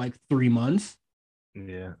another 3 months.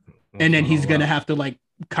 Yeah, and then he's gonna have to like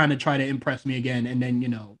kind of try to impress me again, and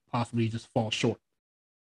then possibly just fall short.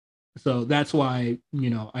 So that's why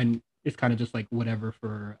it's kind of just like whatever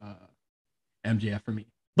for MJF for me.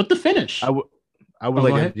 But the finish, I would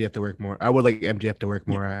like MJF to work more. I would like MJF to work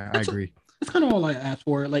more. I agree. That's kind of all I asked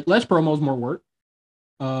for. Like less promos, more work.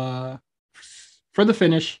 For the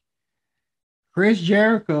finish, Chris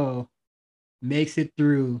Jericho makes it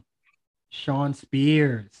through Shawn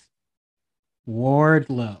Spears,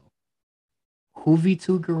 Wardlow,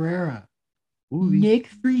 Juventud Guerrera, Nick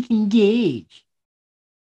freaking Gage,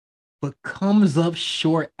 but comes up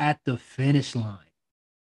short at the finish line.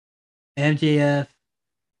 MJF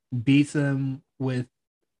beats him with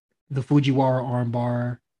the Fujiwara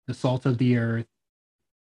armbar, the salt of the earth.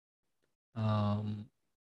 And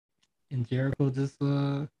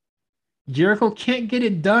Jericho can't get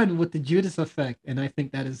it done with the Judas effect, and I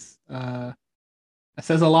think that is that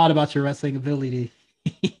says a lot about your wrestling ability.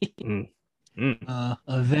 A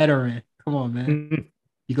veteran. Come on, man.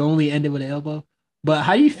 You can only end it with an elbow. But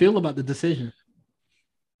how do you feel about the decision?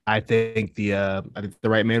 I think the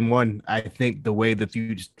right man won. I think the way the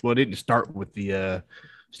feud didn't start with the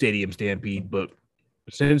Stadium Stampede, but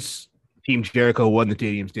since Team Jericho won the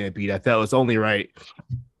Stadium Stampede, I felt it's only right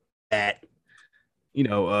that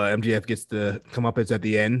MJF gets to come up at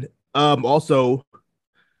the end. Also,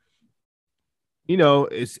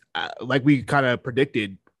 it's like we kind of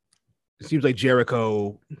predicted. It seems like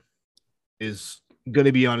Jericho is going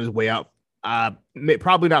to be on his way out.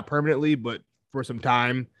 Probably not permanently, but for some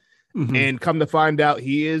time. Mm-hmm. And come to find out,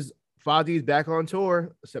 Fozzy's back on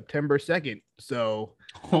tour September 2nd. So,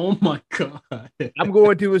 oh my god, I'm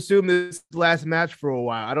going to assume this last match for a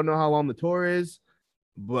while. I don't know how long the tour is,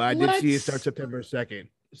 but I did see it start September 2nd.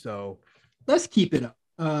 So let's keep it up.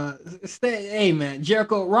 Hey man,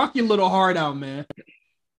 Jericho, rock your little heart out, man.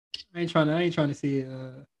 I ain't trying to see.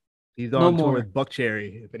 He's on tour with Buck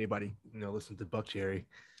Cherry. If anybody listen to Buck Cherry.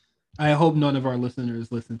 I hope none of our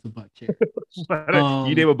listeners listen to Buck Cherry. Can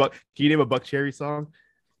you name a Buck Cherry song?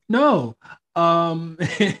 No. So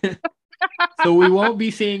we won't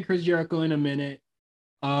be seeing Chris Jericho in a minute.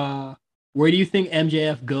 Where do you think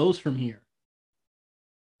MJF goes from here?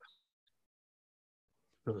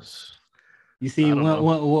 You see,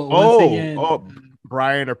 once again,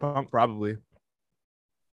 Brian or Punk probably.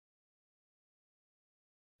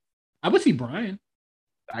 I would see Brian.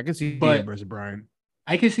 I can see him versus Brian.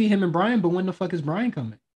 I can see him and Brian, but when the fuck is Brian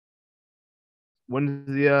coming? When's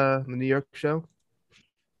the New York show?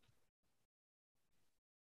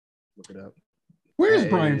 Look it up. Where is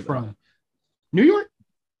Brian from? New York?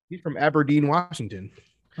 He's from Aberdeen, Washington.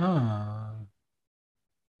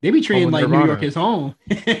 They be treating like Nirvana. New York is home.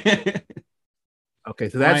 Okay,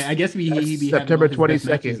 so that's I guess he September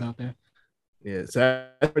 22nd out there. Yeah,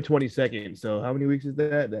 September 22nd. So how many weeks is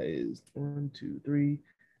that? That is 1, 2, 3,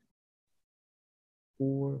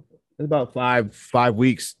 4. That's about 5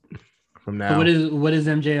 weeks from now. So what does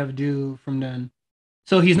MJF do from then?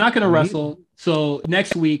 So he's not going to wrestle. So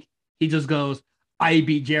next week he just goes, I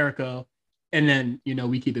beat Jericho, and then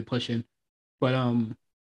we keep it pushing. But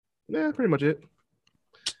yeah, pretty much it.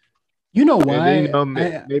 You know why? Then,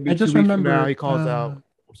 maybe I just remember now he calls out.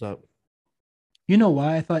 What's up? You know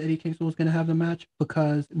why I thought Eddie Kingston was gonna have the match?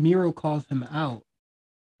 Because Miro calls him out,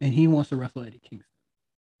 and he wants to wrestle Eddie Kingston.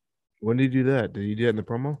 When did he do that? Did he do that in the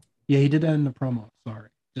promo? Yeah, he did that in the promo. Sorry,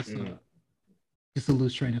 just Mm. just a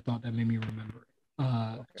loose train of thought that made me remember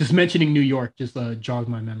it. Just mentioning New York just jogged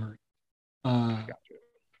my memory. Gotcha.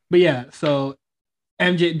 But yeah, so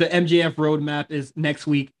the MJF roadmap is next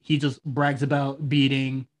week. He just brags about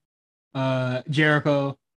beating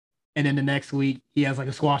Jericho, and then the next week he has like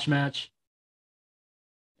a squash match,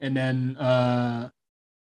 and then I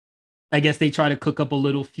guess they try to cook up a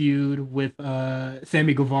little feud with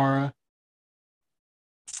Sammy Guevara.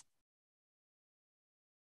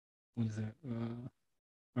 What is it?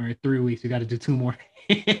 All right, 3 weeks. We got to do 2 more.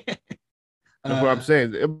 That's what I'm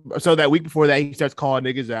saying. So that week before that, he starts calling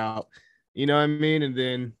niggas out. You know what I mean? And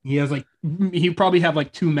then he probably have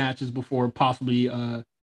like 2 matches before possibly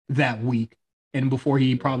that week, and before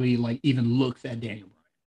he probably like even looks at Daniel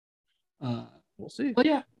Bryan. We'll see. But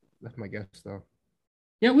yeah, That's my guess, though.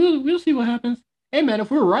 yeah, we'll see what happens. Hey man, if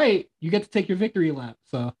we're right, you get to take your victory lap.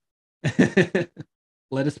 So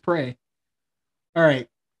let us pray. All right,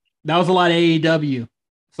 that was a lot of AEW.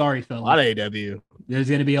 Sorry, fellas. A lot of AEW. There's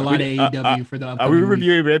gonna be a lot of AEW for the Are upcoming we week.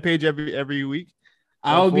 reviewing Rampage every week?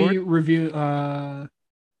 I'll be reviewing. I'm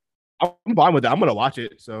fine with that. I'm gonna watch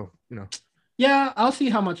it. So Yeah, I'll see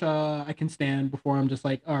how much I can stand before I'm just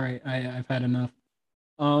like, all right, I've had enough.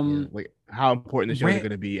 Like how important the show is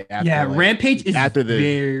going to be. After, Rampage is after the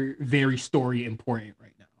very, very story important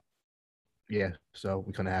right now. Yeah, so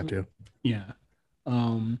we kind of have to. Yeah,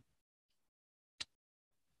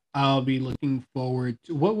 I'll be looking forward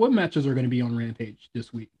to what matches are going to be on Rampage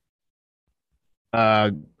this week.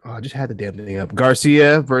 I just had the damn thing up.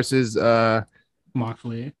 Garcia versus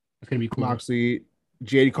Moxley. That's gonna be cool. Moxley.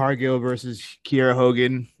 Jade Cargill versus Kiera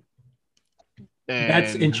Hogan.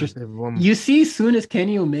 That's interesting. You see, soon as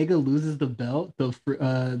Kenny Omega loses the belt,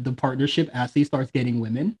 the partnership actually starts getting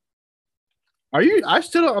women. I'm not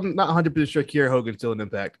 100% sure Kiera Hogan's still in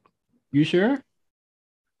Impact. You sure?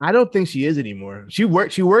 I don't think she is anymore. She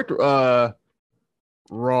worked Raw.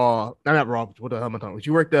 No, not Raw. What the hell am I talking about?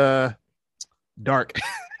 She worked Dark.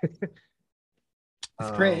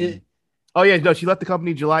 It's great. Oh yeah, no, she left the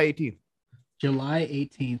company July 18th. July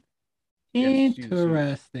 18th. Yes,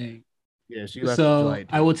 Interesting. Yeah, she left. So July 18th.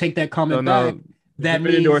 I will take that comment back. That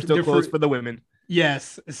means the door still closed for the women.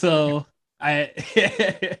 Yes. So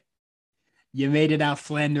you made it out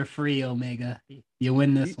slander free, Omega. You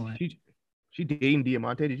win this one. She dating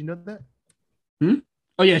Diamante. Did you know that?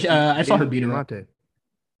 Oh yeah, I saw her beat her up.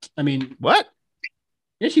 I mean, what?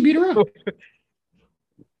 Yeah, she beat her up.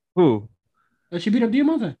 Who? She beat up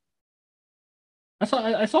Diamante.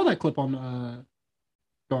 I saw that clip on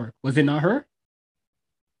Dark. Was it not her?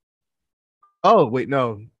 Oh wait,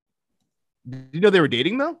 no. Did you know they were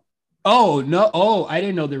dating though? Oh no! Oh, I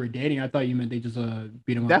didn't know they were dating. I thought you meant they just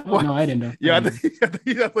beat him up. No, I didn't know. Yeah, I was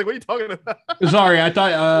like, what are you talking about? Sorry, I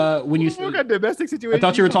thought when you said domestic situation, I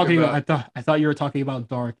thought you were talking about. I thought you were talking about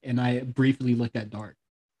Dark, and I briefly looked at Dark.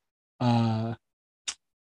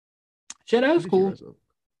 Shit, that was cool.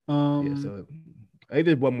 Yeah, so I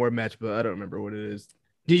did one more match, but I don't remember what it is.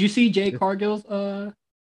 Did you see Jade Cargill's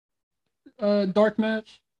Dark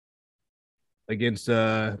match against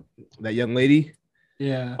that young lady?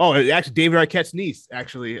 Yeah. Oh, actually, David Arquette's niece.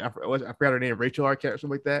 Actually, I forgot her name, Rachel Arquette or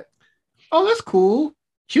something like that. Oh, that's cool.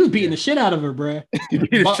 She was beating the shit out of her, bro. She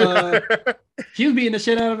was beating the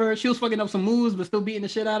shit out of her. She was fucking up some moves, but still beating the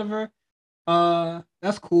shit out of her.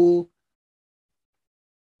 That's cool.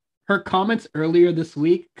 Her comments earlier this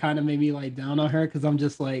week kind of made me like down on her because I'm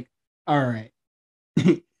just like, all right.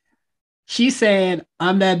 She's saying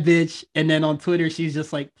I'm that bitch, and then on Twitter she's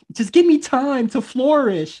just like, just give me time to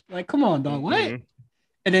flourish. Like, come on, dog. What?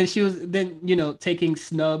 And then she was taking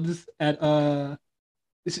snubs at Bianca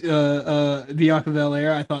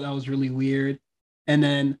Belair. I thought that was really weird. And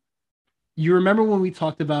then you remember when we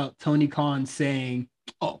talked about Tony Khan saying,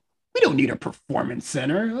 "Oh, we don't need a performance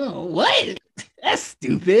center." Oh, what? That's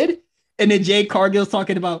stupid. And then Jade Cargill's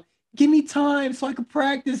talking about, give me time so I can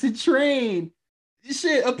practice and train.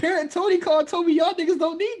 Shit, apparently Tony Khan told me y'all niggas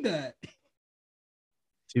don't need that.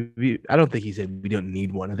 I don't think he said we don't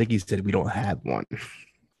need one. I think he said we don't have one.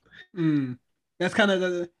 That's kind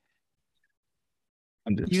of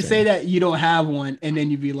you say that you don't have one, and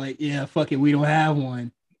then you be like, yeah, fuck it, we don't have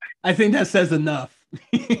one. I think that says enough.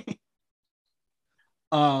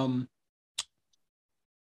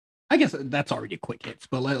 I guess that's already quick hits,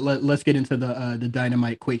 but let's get into the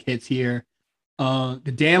Dynamite quick hits here.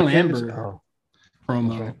 The Dan Lambert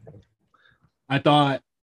promo. I thought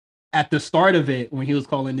at the start of it, when he was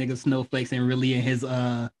calling niggas snowflakes and really in his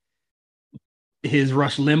his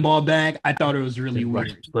Rush Limbaugh bag. I thought it was really Rush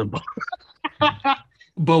weird. Limbaugh.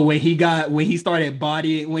 But when he started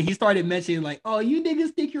mentioning like, oh, you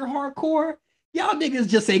niggas think you're hardcore? Y'all niggas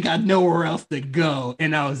just ain't got nowhere else to go.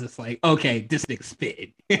 And I was just like, okay, this nigga's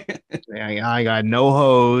spitting. I ain't got no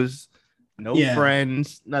hoes, no Yeah.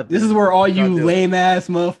 friends, nothing. This is where all you lame ass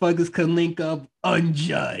motherfuckers can link up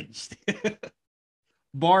unjudged.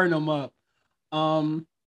 Barring them up.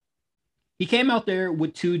 He came out there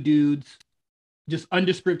with two dudes, just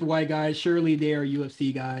undescript white guys. Surely they are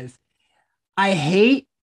UFC guys. I hate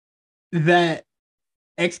that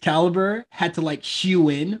Excalibur had to like shoe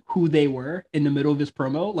in who they were in the middle of his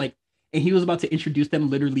promo, like, and he was about to introduce them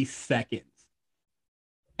literally seconds.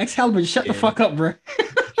 Excalibur, just shut the fuck up, bro.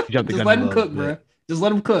 Just let him cook, bro. Just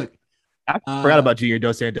let him cook. I forgot about Junior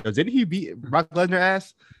Dos Santos. Didn't he beat Brock Lesnar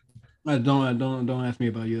ass? Don't ask me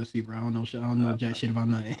about UFC, bro. I don't know shit. I don't know jack shit about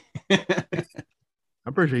nothing.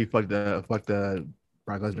 I'm pretty sure he fucked the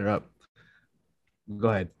Brock Lesnar up. Go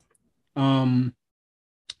ahead.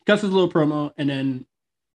 Cuts his little promo, and then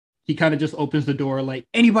he kind of just opens the door like,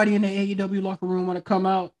 anybody in the AEW locker room want to come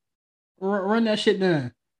out? Run that shit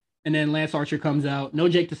down. And then Lance Archer comes out. No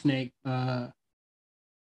Jake the Snake. And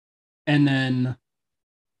then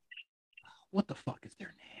what the fuck is their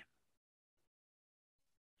name?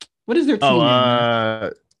 What is their team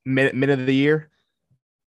name? Minute of the year.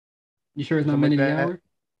 You sure it's not Minute of the Hour?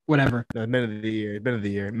 Whatever. No, Minute of the Year. Minute of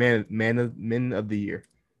the Year. Men of the Year.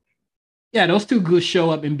 Yeah, those two goose show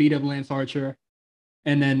up and beat up Lance Archer.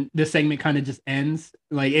 And then this segment kind of just ends.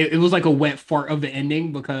 Like it was like a wet fart of the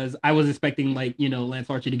ending because I was expecting like, you know, Lance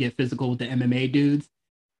Archer to get physical with the MMA dudes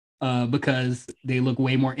because they look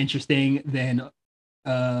way more interesting than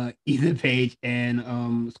Ethan Page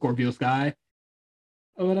and Scorpio Sky.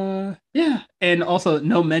 But yeah, and also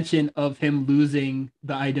no mention of him losing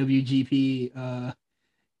the IWGP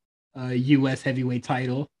US heavyweight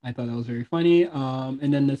title. I thought that was very funny.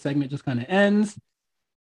 And then the segment just kind of ends.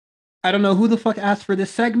 I don't know who the fuck asked for this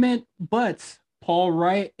segment, but Paul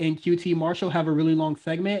Wright and QT Marshall have a really long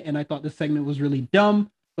segment, and I thought this segment was really dumb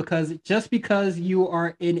because just because you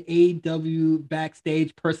are an AEW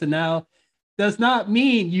backstage personnel does not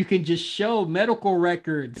mean you can just show medical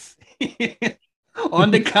records on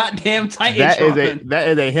the goddamn Titantron. That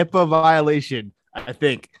is a HIPAA violation, I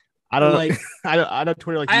think. I don't like. I don't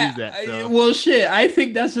Twitter like to use that. So. Well, shit. I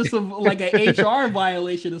think that's just like an HR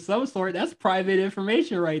violation of some sort. That's private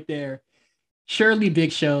information right there. Surely,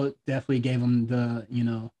 Big Show definitely gave him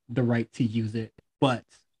the right to use it, but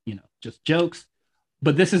just jokes.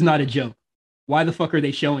 But this is not a joke. Why the fuck are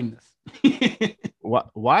they showing this?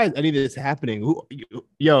 Why is any of this happening?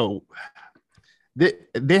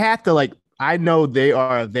 They have to like. I know they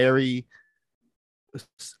are a very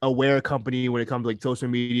aware company when it comes to like social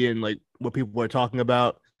media and like what people are talking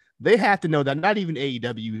about. They have to know that not even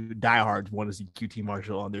AEW diehards want to see QT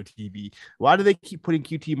Marshall on their TV. Why do they keep putting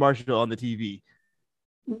QT Marshall on the TV?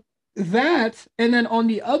 That, and then on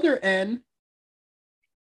the other end,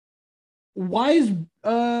 why is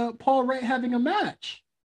Paul Wright having a match?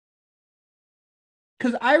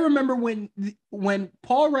 Because I remember when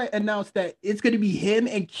Paul Wright announced that it's going to be him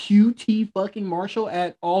and QT fucking Marshall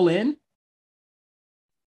at All In.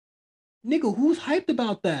 Nigga, who's hyped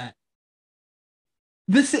about that?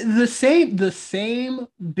 The same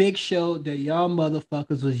Big Show that y'all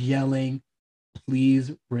motherfuckers was yelling,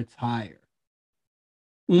 please retire.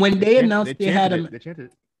 When they announced they had him,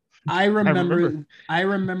 I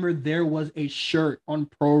remember there was a shirt on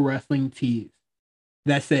Pro Wrestling Tees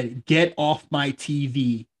that said, "Get off my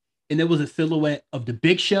TV." And there was a silhouette of the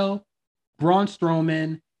Big Show, Braun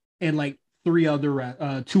Strowman, and like two other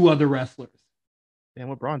wrestlers. And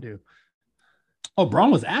what Braun do? Oh,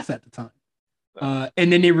 Braun was ass at the time.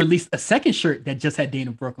 And then they released a second shirt that just had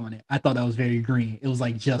Dana Brooke on it. I thought that was very green. It was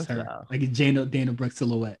like just her, like a Dana Brooke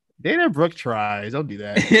silhouette. Dana Brooke tries. Don't do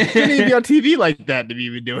that. You shouldn't even be on TV like that to be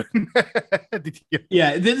even doing.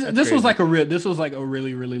 Yeah, this was like a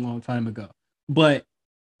really, really long time ago. But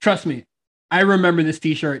trust me, I remember this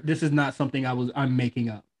T-shirt. This is not something I'm making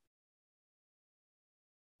up.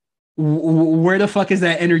 Where the fuck is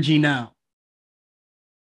that energy now?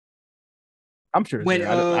 I'm sure. When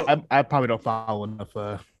I probably don't follow enough.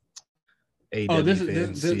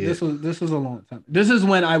 This was a long time. This is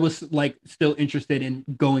when I was like still interested in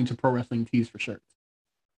going to Pro Wrestling Tees for shirts.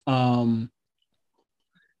 I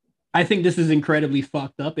think this is incredibly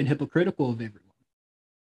fucked up and hypocritical of everyone.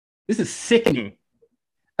 This is sickening,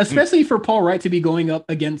 especially for Paul Wright to be going up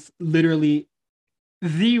against literally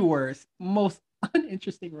the worst, most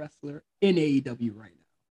uninteresting wrestler in AEW right now.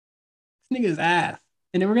 This nigga's ass.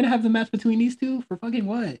 And then we're going to have the match between these two for fucking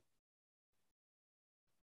what?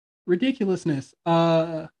 ridiculousness.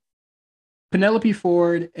 Penelope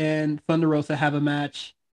Ford and Thunder Rosa have a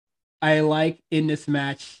match. I like in this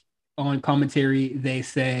match on commentary, they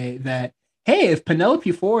say that, hey, if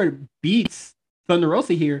Penelope Ford beats Thunder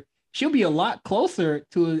Rosa here, she'll be a lot closer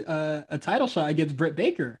to a title shot against Britt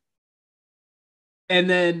Baker. And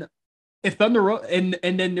then if and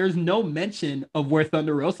then there's no mention of where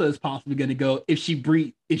Thunder Rosa is possibly going to go if she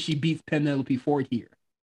beats Penelope Ford here.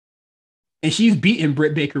 And she's beaten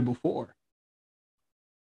Britt Baker before.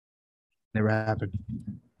 Never happened.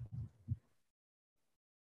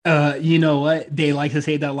 You know what? They like to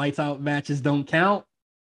say that lights out matches don't count,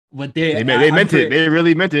 but they meant it. They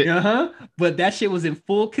really meant it. But that shit was in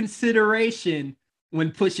full consideration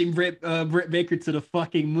when pushing Britt Baker to the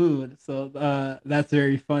fucking moon. So that's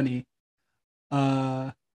very funny.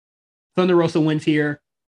 Thunder Rosa wins here,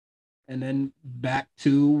 and then back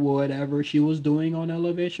to whatever she was doing on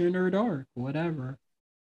Elevation or Dark, whatever.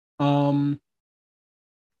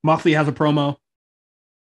 Moxley has a promo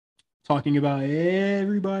talking about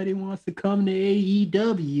everybody wants to come to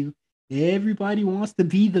AEW. Everybody wants to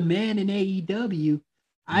be the man in AEW.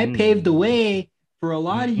 I paved the way for a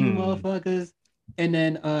lot of you motherfuckers. And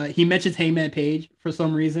then he mentions Hangman Page for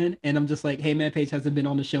some reason. And I'm just like, Hangman Page hasn't been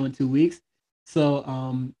on the show in 2 weeks. So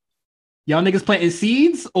y'all niggas planting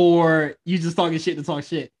seeds, or you just talking shit to talk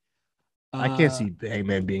shit? I can't see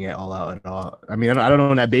Hangman being at All Out at all. I mean, I don't know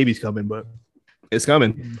when that baby's coming, but it's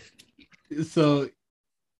coming. So,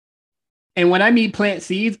 and when I mean plant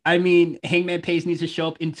seeds, I mean Hangman Page needs to show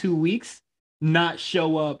up in 2 weeks, not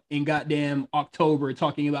show up in goddamn October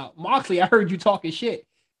talking about Moxley. I heard you talking shit,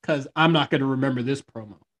 because I'm not going to remember this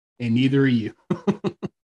promo, and neither are you.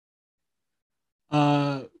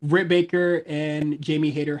 Britt Baker and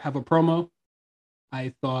Jamie Hayter have a promo.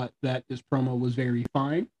 I thought that this promo was very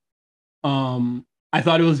fine. I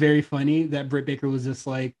thought it was very funny that Britt Baker was just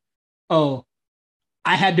like, oh,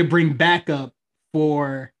 I had to bring backup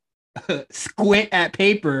for Squint at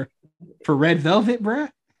Paper for Red Velvet, bruh.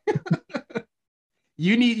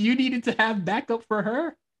 You needed to have backup for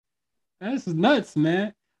her? That's nuts,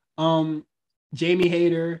 man. Jamie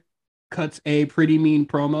Hayter cuts a pretty mean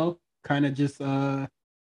promo, kind of just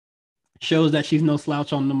shows that she's no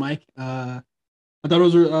slouch on the mic. I thought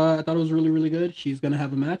it was really, really good. She's gonna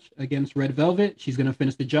have a match against Red Velvet. She's gonna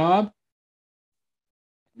finish the job.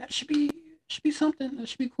 That should be something. That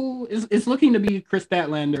should be cool. It's looking to be Chris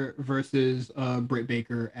Statlander versus Britt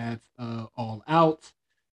Baker at All Out.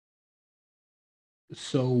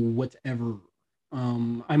 So whatever.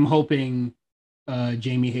 I'm hoping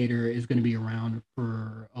Jamie Hayter is going to be around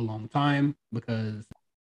for a long time because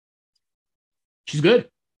she's good.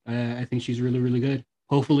 I think she's really, really good.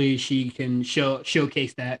 Hopefully she can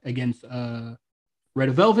showcase that against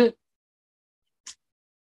Red Velvet.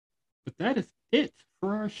 But that is it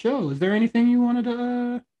for our show. Is there anything you wanted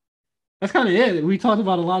to that's kind of it. We talked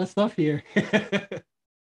about a lot of stuff here. I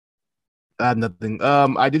have nothing.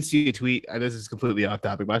 I did see a tweet. This is completely off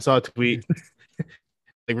topic, but I saw a tweet.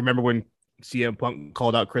 Like, remember when CM Punk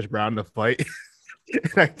called out Chris Brown to fight?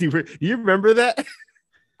 Do you remember that?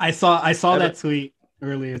 I saw that tweet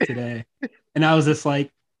earlier today, and I was just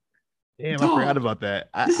like, "Damn, I forgot about that.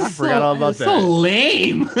 I forgot all about that. So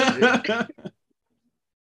lame."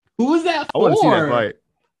 Who was that for? I want to see that fight.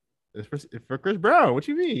 It's for Chris Brown. What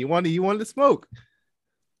you mean? You wanted to smoke?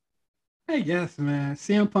 I guess, man.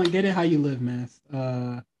 CM Punk, get it how you live, man.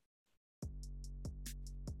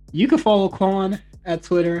 You can follow Quan at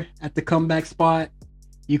Twitter at the Comeback Spot.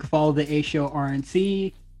 You can follow the A Show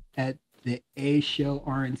RNC at the A Show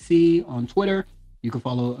RNC on Twitter. You can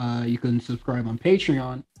follow. You can subscribe on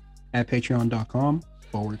Patreon at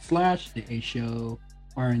patreon.com/the A Show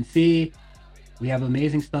RNC. We have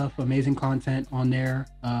amazing stuff, amazing content on there.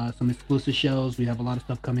 Some exclusive shows. We have a lot of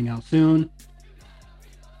stuff coming out soon.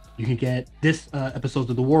 You can get this episodes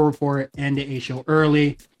of the War Report and the A Show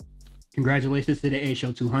early. Congratulations to the A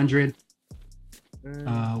Show 200.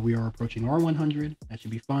 We are approaching our 100. That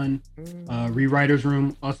should be fun. Rewriters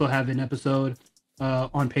Room also have an episode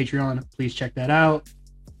on Patreon. Please check that out.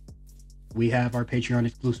 We have our Patreon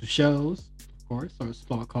exclusive shows, of course, our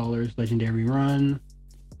Spot Callers, Legendary Run,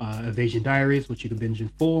 Evasion Diaries, which you can binge in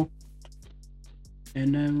full.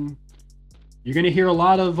 And then you're going to hear a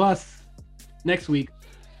lot of us next week.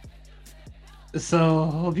 So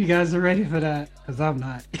hope you guys are ready for that, because I'm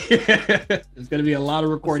not. There's going to be a lot of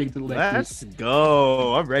recording to the next week. Let's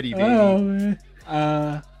go. I'm ready, baby. Oh, man.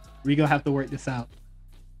 We're going to have to work this out.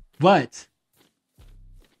 But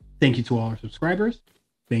thank you to all our subscribers.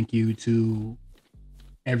 Thank you to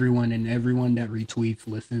everyone that retweets,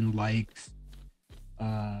 listens, likes,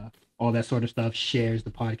 all that sort of stuff, shares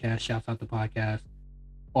the podcast, shouts out the podcast.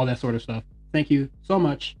 all that sort of stuff. Thank you so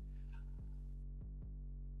much.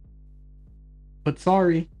 But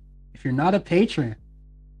sorry, if you're not a patron,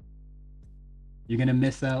 you're going to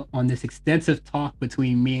miss out on this extensive talk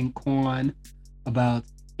between me and Quan about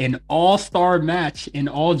an all-star match in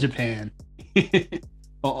All Japan. An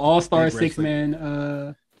all-star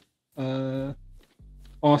six-man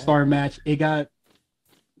all-star match. It got,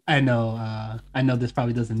 I know this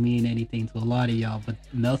probably doesn't mean anything to a lot of y'all, but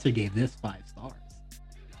Meltzer gave this 5 stars.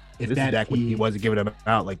 This is back when he wasn't giving them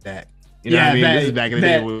out like that. You know what I mean? This is back in the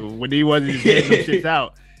day when he wasn't just getting them shits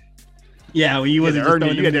out. Yeah, when he wasn't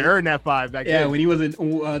just you had to earn that 5 back then. Yeah, when he wasn't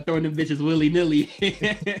throwing them bitches willy-nilly.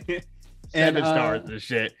 7 stars and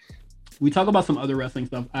shit. We talk about some other wrestling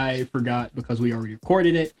stuff. I forgot because we already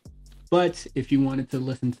recorded it. But if you wanted to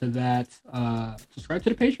listen to that, subscribe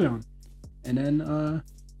to the Patreon. And then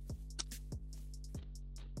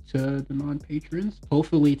to the non-patrons,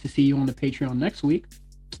 hopefully to see you on the Patreon next week.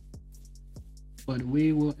 But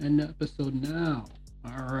we will end the episode now.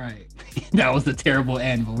 All right. That was a terrible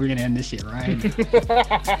end, but we're going to end this shit right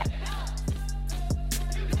now.